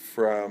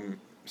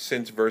from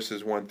since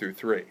verses 1 through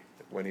 3,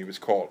 when he was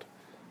called.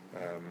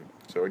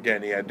 So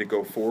again, he had to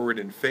go forward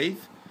in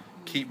faith,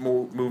 keep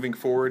moving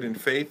forward in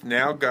faith.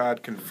 Now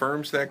God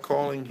confirms that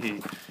calling.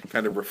 He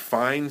kind of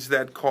refines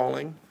that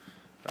calling,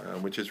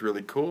 which is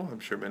really cool. I'm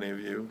sure many of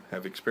you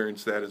have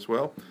experienced that as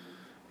well.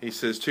 He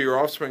says, to your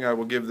offspring I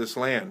will give this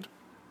land.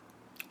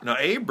 Now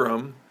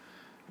Abram,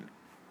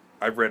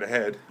 I've read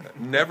ahead,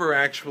 never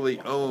actually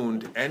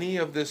owned any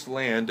of this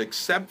land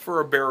except for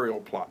a burial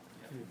plot.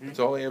 That's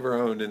all he ever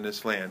owned in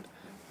this land.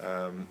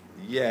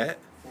 Yet,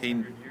 he...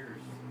 400 years.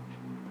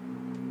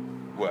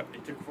 What?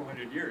 It took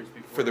 400 years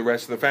before... For the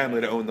rest of the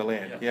family to own the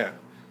land, yeah.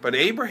 But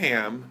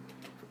Abraham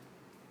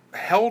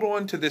held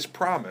on to this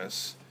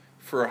promise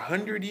for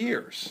 100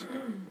 years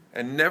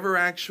and never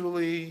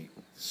actually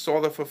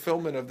saw the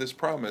fulfillment of this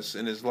promise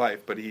in his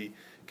life, but he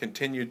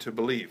continued to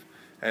believe.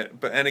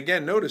 And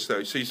again, notice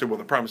though, so you said, well,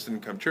 the promise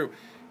didn't come true.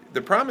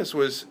 The promise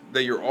was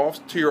that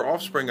to your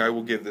offspring I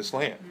will give this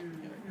land.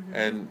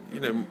 And,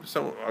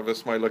 some of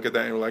us might look at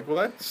that and we're like, well,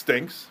 that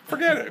stinks.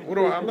 Forget it.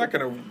 I'm not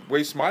going to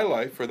waste my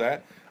life for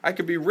that. I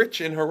could be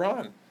rich in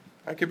Haran.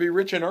 I could be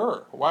rich in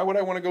Ur. Why would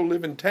I want to go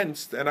live in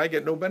tents and I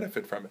get no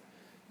benefit from it?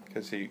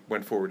 Because he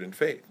went forward in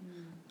faith.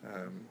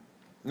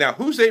 Now,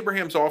 who's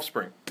Abraham's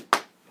offspring?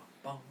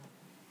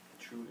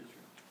 True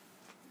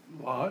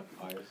Israel. Lot?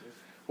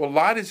 Well,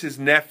 Lot is his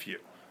nephew.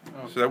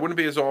 So that wouldn't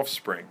be his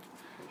offspring.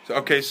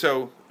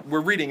 So we're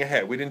reading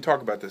ahead. We didn't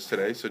talk about this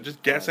today, so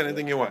just guess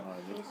anything you want.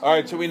 All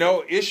right, so we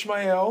know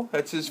Ishmael,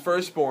 that's his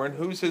firstborn.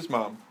 Who's his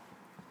mom?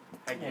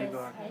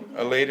 Hagar.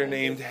 A lady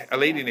named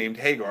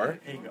Hagar.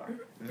 Hagar.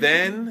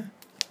 Then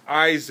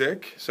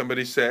Isaac,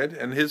 somebody said,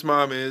 and his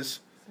mom is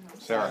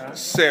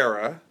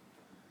Sarah.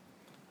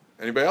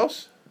 Anybody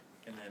else?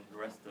 And then the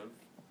rest of...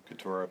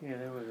 Keturah. Yeah,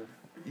 there was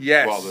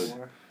Yes.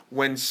 Well,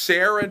 When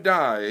Sarah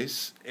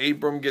dies,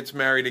 Abram gets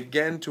married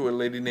again to a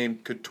lady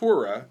named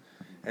Keturah,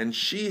 and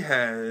she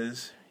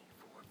has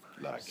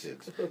a lot of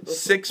kids.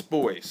 6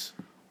 boys,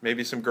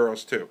 maybe some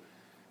girls too.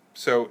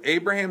 So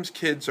Abraham's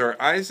kids are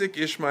Isaac,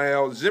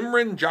 Ishmael,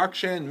 Zimran,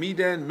 Jokshan,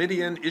 Medan,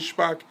 Midian,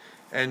 Ishbak,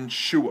 and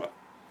Shua,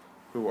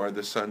 who are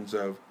the sons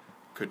of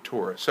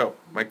Keturah. So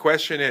my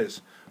question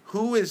is,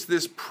 who is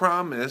this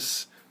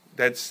promise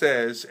that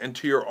says, and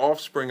to your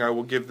offspring I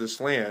will give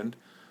this land?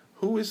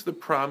 Who is the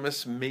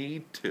promise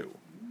made to?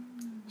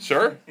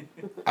 Sir?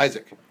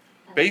 Isaac.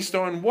 Based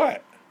on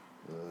what?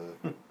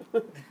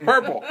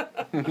 Purple.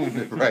 Right. All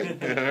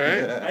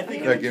right. I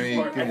think Yeah, it's give me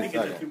a a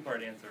second.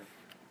 two-part answer.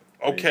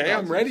 Okay,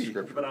 I'm ready.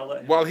 But I'll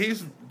let While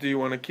do you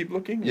want to keep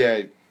looking?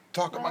 Yeah,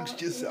 talk Well,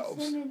 amongst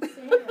yourselves. It's him and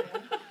Sarah.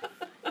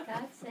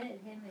 God said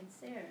him and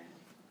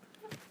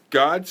Sarah.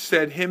 God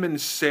said him and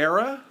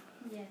Sarah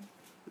Yeah.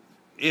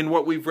 in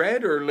what we've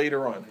read or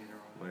later on?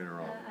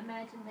 Later on.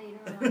 Imagine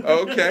later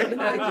on. Okay.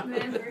 I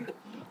remember.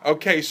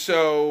 Okay,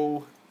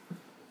 so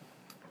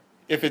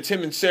if it's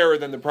him and Sarah,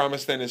 then the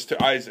promise then is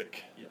to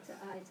Isaac. To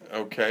Isaac.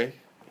 Okay.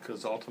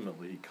 Because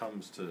ultimately he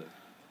comes to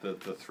the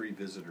 3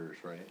 visitors,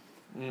 right?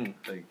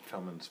 They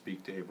come and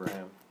speak to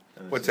Abraham.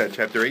 And What's this that,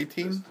 chapter This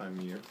 18? time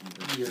of year.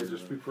 Yeah,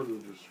 just before the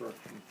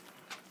destruction.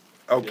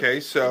 Okay,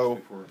 so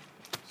Before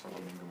Sodom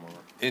and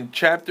Gomorrah. in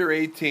chapter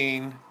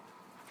 18,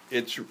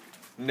 it's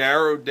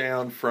narrowed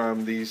down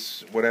from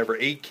these,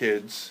 8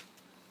 kids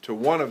to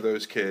one of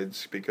those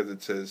kids, because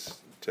it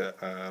says to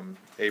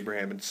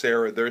Abraham and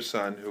Sarah, their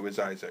son, who is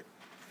Isaac.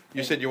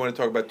 You said you want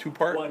to talk about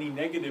 2-part? Well, and he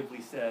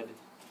negatively said,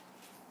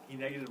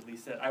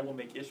 I will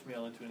make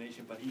Ishmael into a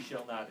nation, but he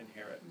shall not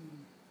inherit.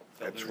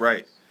 So That's there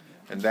right. is-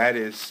 And that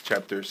is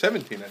chapter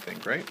 17, I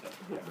think, right?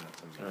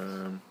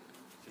 So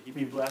he'd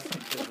be blessed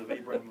because of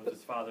Abraham was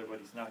his father, but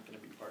he's not going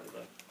to be part of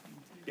the...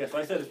 Yeah, so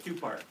I said it's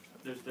 2-part.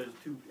 There's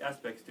 2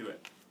 aspects to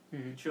it.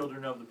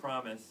 Children of the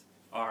promise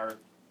are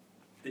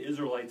the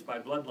Israelites by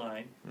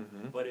bloodline,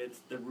 but it's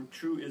the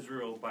true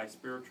Israel by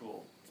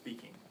spiritual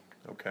speaking,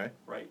 Okay.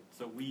 right?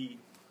 So we,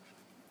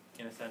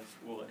 in a sense,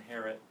 will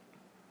inherit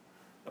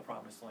the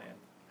promised land,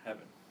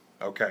 heaven.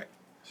 Okay.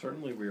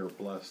 Certainly we are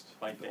blessed.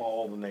 By faith.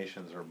 All the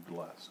nations are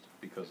blessed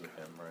because of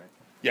him, right?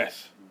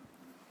 Yes.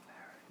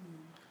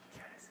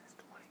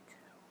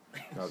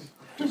 No,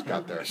 just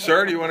got there.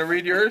 Sir, do you want to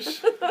read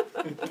yours?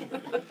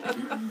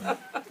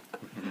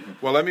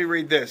 Well, let me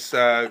read this.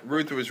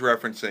 Ruth was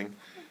referencing.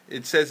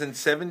 It says in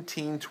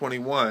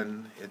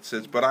 17:21, it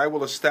says, "But I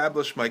will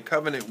establish my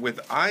covenant with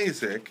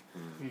Isaac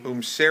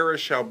whom Sarah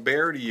shall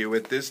bear to you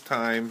at this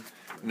time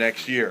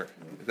next year.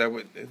 Is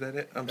that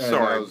it? I'm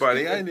sorry,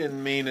 buddy. I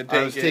didn't mean to take it.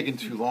 I was taking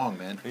too long,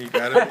 man. You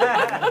got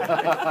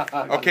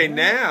it? Okay,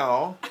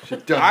 now,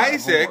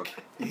 Isaac,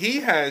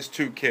 he has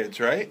 2 kids,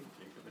 right?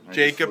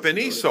 Jacob and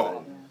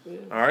Esau.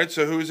 All right,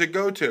 so who's it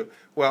go to?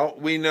 Well,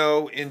 we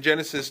know in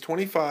Genesis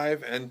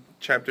 25 and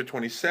chapter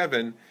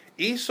 27,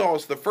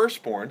 Esau's the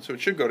firstborn, so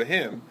it should go to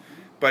him.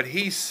 But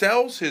he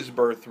sells his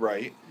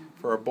birthright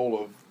for a bowl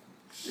of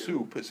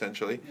soup,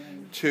 essentially,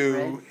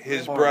 to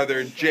his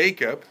brother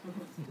Jacob.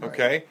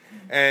 Okay?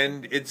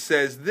 And it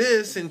says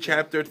this in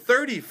chapter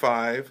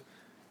 35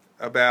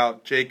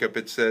 about Jacob.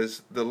 It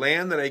says, the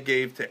land that I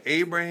gave to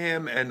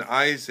Abraham and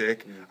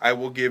Isaac, I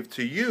will give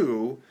to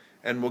you,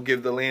 and will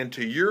give the land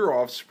to your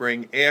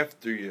offspring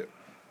after you.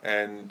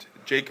 And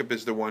Jacob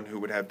is the one who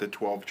would have the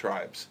 12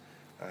 tribes,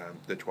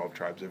 the 12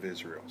 tribes of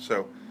Israel.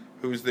 So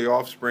who's the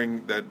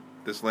offspring that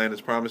this land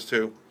is promised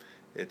to?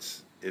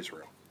 It's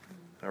Israel.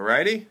 All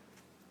righty?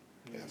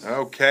 Yes.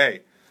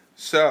 Okay.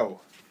 So,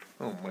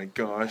 oh my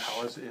gosh.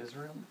 How is it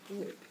Israel?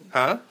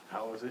 Huh?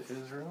 How is it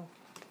Israel?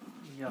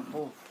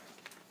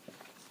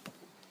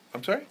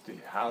 I'm sorry?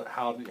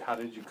 How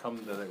did you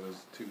come that it was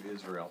to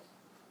Israel?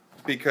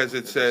 Because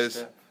it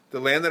says, the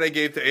land that I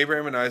gave to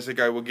Abraham and Isaac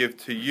I will give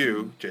to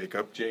you,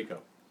 Jacob.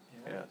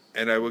 Yes.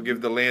 And I will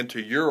give the land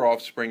to your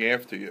offspring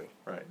after you.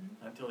 Right.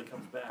 Until he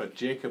comes back. But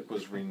Jacob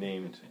was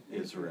renamed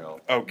Israel.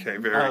 Okay,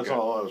 very good. That's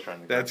all I was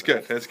trying to get. That's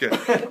good. That's good.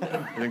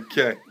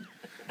 Okay.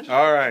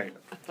 All right.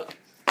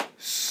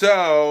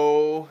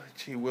 So,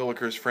 gee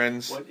willikers,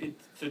 friends.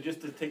 So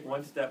just to take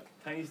one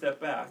tiny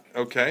step back.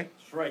 Okay.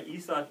 That's right.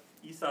 Esau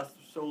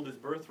sold his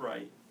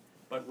birthright,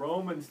 but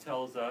Romans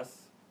tells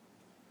us,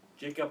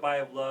 Jacob I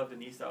have loved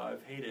and Esau I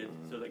have hated,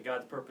 so that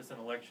God's purpose and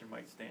election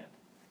might stand.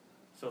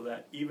 So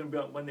that even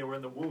when they were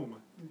in the womb,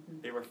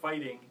 they were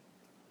fighting,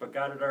 but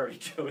God had already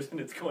chosen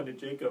it's going to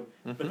Jacob.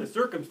 But the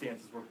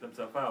circumstances worked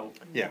themselves out.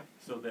 Yeah.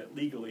 So that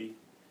legally,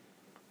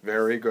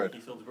 very good.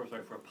 he sold his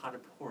birthright for a pot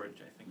of porridge,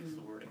 I think is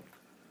the wording.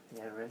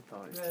 Yeah, red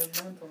porridge.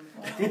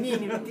 Didn't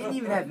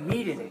even have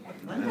meat in it.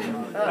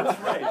 That's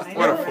right.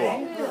 What a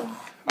fool.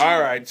 All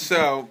right,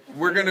 so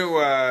we're going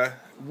to,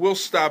 we'll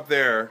stop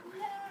there.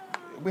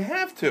 We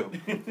have to.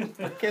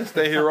 I can't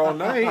stay here all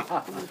night.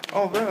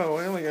 Although,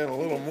 I only got a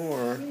little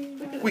more.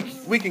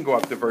 We can go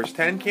up to verse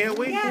 10, can't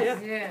we?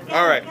 Yeah.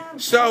 All right.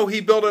 So he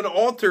built an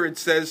altar, it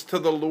says, to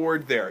the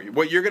Lord there.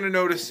 What you're going to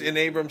notice in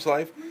Abram's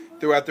life,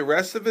 throughout the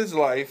rest of his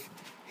life,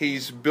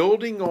 he's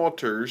building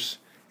altars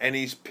and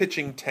he's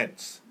pitching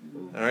tents.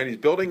 All right, he's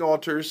building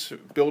altars.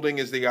 Building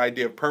is the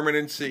idea of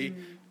permanency.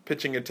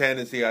 Pitching a tent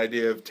is the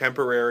idea of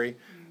temporary.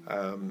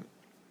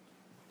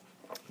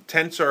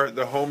 Tents are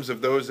the homes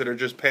of those that are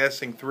just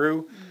passing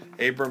through.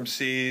 Abram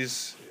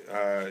sees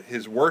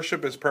his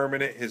worship as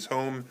permanent, his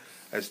home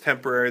as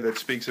temporary. That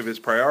speaks of his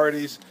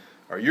priorities.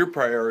 Are your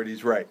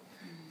priorities right?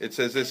 It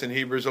says this in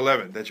Hebrews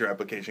 11. That's your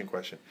application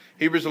question.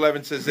 Hebrews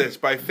 11 says this,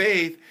 by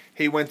faith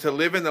he went to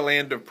live in the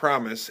land of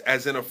promise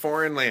as in a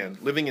foreign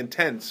land, living in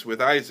tents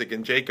with Isaac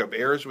and Jacob,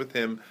 heirs with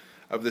him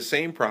of the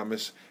same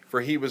promise,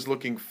 for he was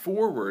looking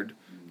forward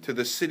to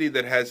the city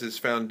that has his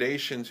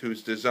foundations,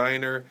 whose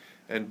designer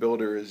and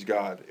builder is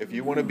God. If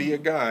you want to be a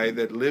guy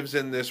that lives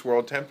in this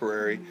world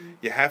temporary,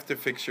 you have to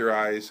fix your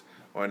eyes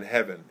on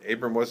heaven.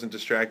 Abram wasn't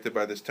distracted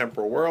by this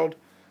temporal world.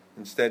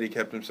 Instead, he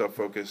kept himself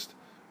focused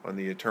on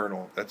the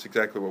eternal. That's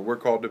exactly what we're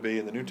called to be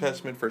in the New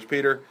Testament. 1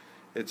 Peter,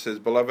 it says,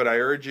 beloved, I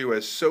urge you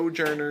as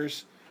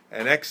sojourners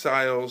and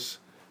exiles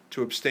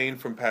to abstain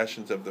from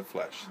passions of the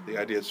flesh. The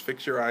idea is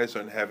fix your eyes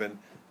on heaven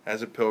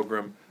as a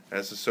pilgrim,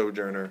 as a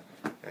sojourner,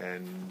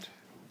 and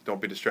don't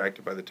be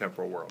distracted by the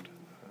temporal world.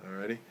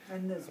 Alrighty?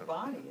 And this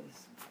body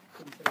is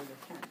considered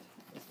a tent.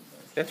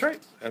 That's right.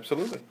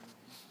 Absolutely.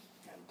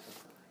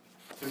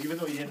 So even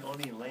though he didn't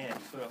own any land,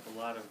 he put up a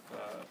lot of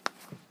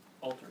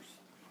altars.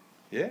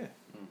 Yeah.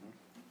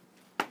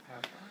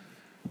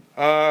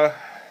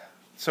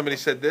 Somebody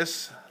said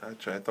this,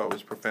 which I thought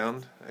was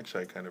profound.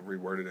 Actually, I kind of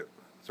reworded it,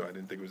 so I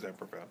didn't think it was that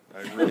profound.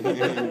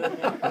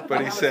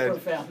 But he said,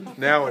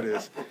 now it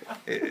is.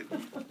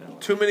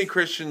 Too many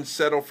Christians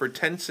settle for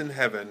tents in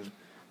heaven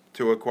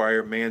to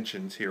acquire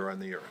mansions here on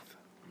the earth.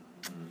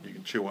 You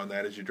can chew on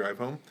that as you drive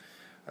home.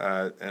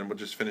 And we'll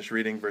just finish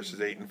reading verses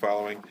 8 and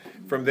following.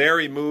 From there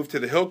he moved to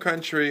the hill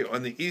country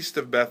on the east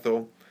of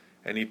Bethel,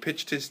 and he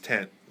pitched his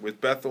tent, with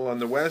Bethel on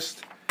the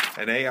west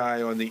and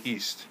Ai on the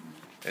east.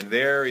 And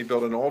there he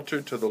built an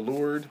altar to the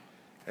Lord,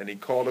 and he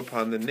called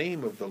upon the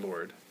name of the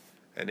Lord.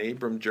 And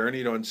Abram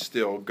journeyed on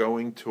still,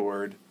 going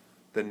toward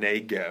the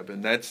Negeb.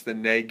 And that's the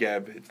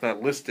Negeb. It's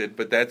not listed,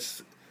 but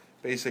that's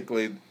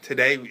basically,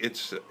 today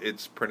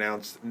it's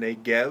pronounced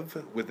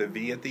Negev with a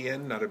V at the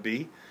end, not a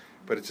B.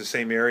 But it's the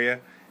same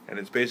area, and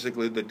it's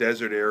basically the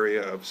desert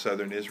area of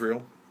southern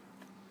Israel.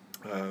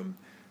 And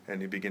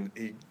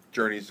he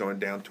journeys on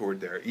down toward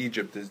there.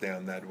 Egypt is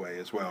down that way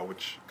as well,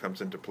 which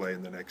comes into play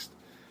in the next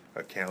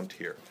account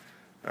here.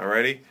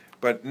 Alrighty?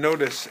 But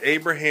notice,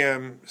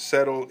 Abraham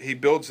he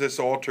builds this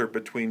altar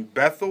between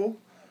Bethel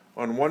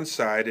on one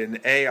side and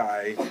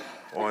Ai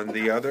on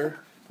the other.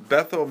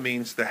 Bethel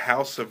means the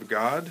house of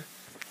God.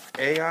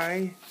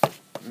 Ai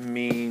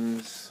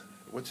means,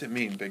 what's it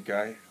mean, big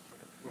guy?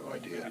 No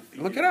idea.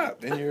 Look it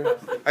up.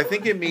 I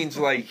think it means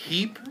like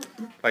heap,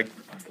 like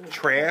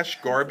trash,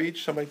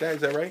 garbage, something like that.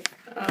 Is that right?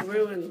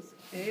 Ruins.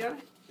 AI?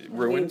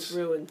 Ruins.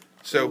 Ruin.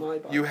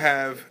 So you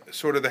have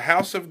sort of the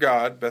house of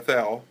God,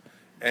 Bethel,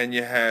 and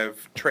you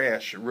have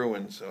trash,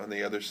 ruins on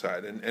the other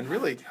side. And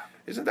really,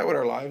 isn't that what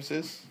our lives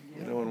is?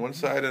 You know, on one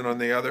side and on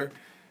the other.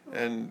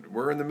 And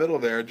we're in the middle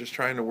there just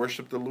trying to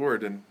worship the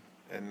Lord and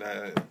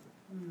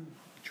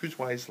choose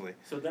wisely.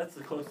 So that's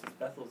the closest.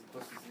 Bethel's the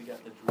closest we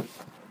got to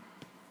Jerusalem.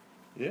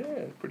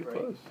 Yeah, pretty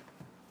close.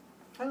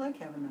 I like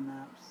having the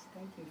maps.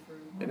 Thank you for.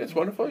 And it's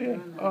wonderful, yeah.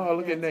 doing that. Oh,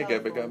 look Yeah, at it's Negev.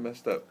 It got helpful.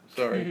 messed up.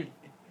 Sorry.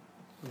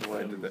 Why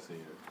I did that.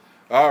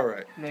 All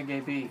right.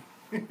 Negev.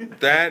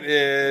 That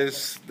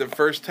is the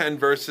first 10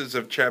 verses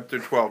of chapter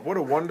 12. What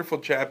a wonderful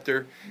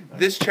chapter.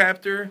 This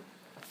chapter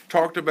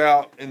talked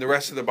about in the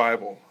rest of the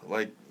Bible,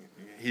 like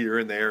here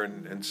and there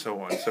and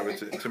so on. So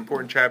it's an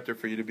important chapter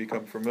for you to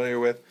become familiar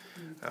with.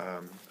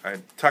 I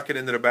tuck it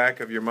into the back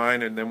of your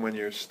mind, and then when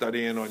you're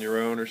studying on your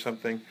own or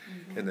something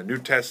in the New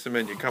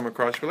Testament, you come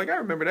across, you're like, I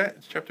remember that.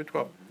 It's chapter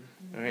 12.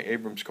 All right,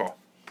 Abram's call.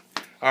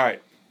 All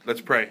right,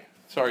 let's pray.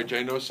 Sorry,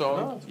 Jay, no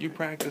song? You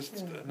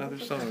practiced another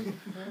song.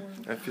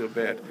 I feel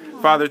bad.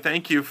 Father,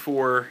 thank you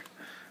for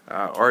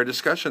our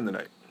discussion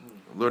tonight.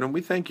 Lord, and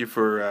we thank you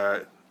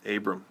for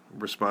Abram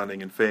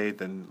responding in faith,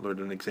 and Lord,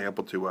 an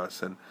example to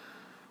us. And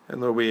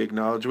Lord, we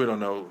acknowledge we don't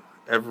know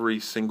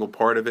every single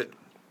part of it.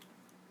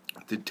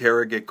 Did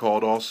Terah get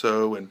called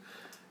also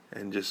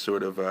and just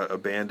sort of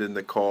abandon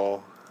the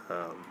call?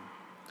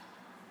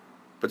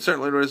 But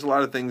certainly there's a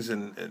lot of things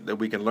that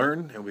we can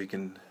learn and we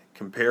can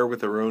compare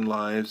with our own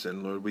lives.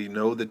 And Lord, we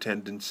know the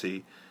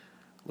tendency,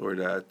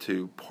 Lord,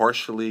 to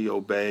partially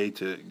obey,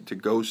 to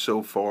go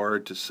so far,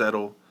 to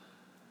settle.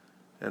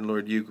 And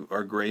Lord, you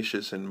are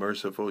gracious and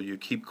merciful. You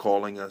keep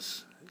calling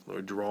us,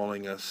 Lord,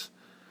 drawing us.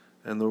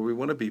 And Lord, we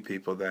want to be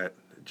people that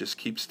just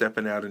keep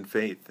stepping out in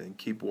faith and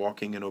keep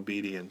walking in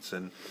obedience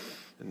and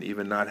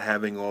even not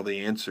having all the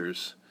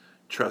answers,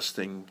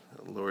 trusting,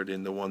 Lord,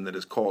 in the one that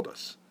has called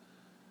us.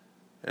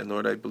 And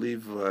Lord, I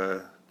believe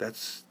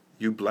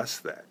you bless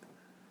that.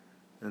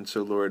 And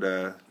so, Lord,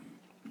 I'm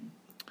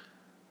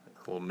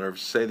a little nervous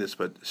to say this,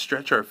 but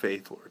stretch our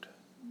faith, Lord,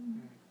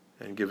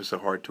 and give us a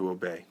heart to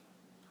obey.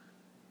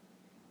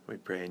 We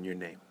pray in your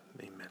name.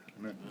 Amen.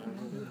 Amen.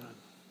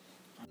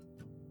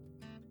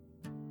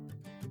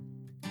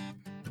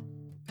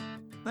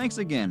 Thanks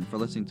again for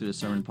listening to the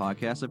sermon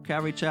podcast of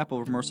Calvary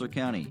Chapel of Mercer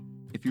County.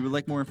 If you would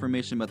like more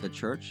information about the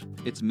church,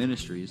 its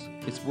ministries,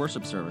 its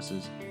worship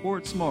services, or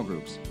its small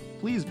groups,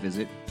 please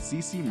visit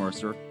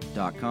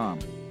ccmercer.com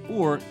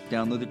or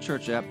download the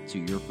church app to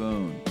your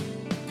phone.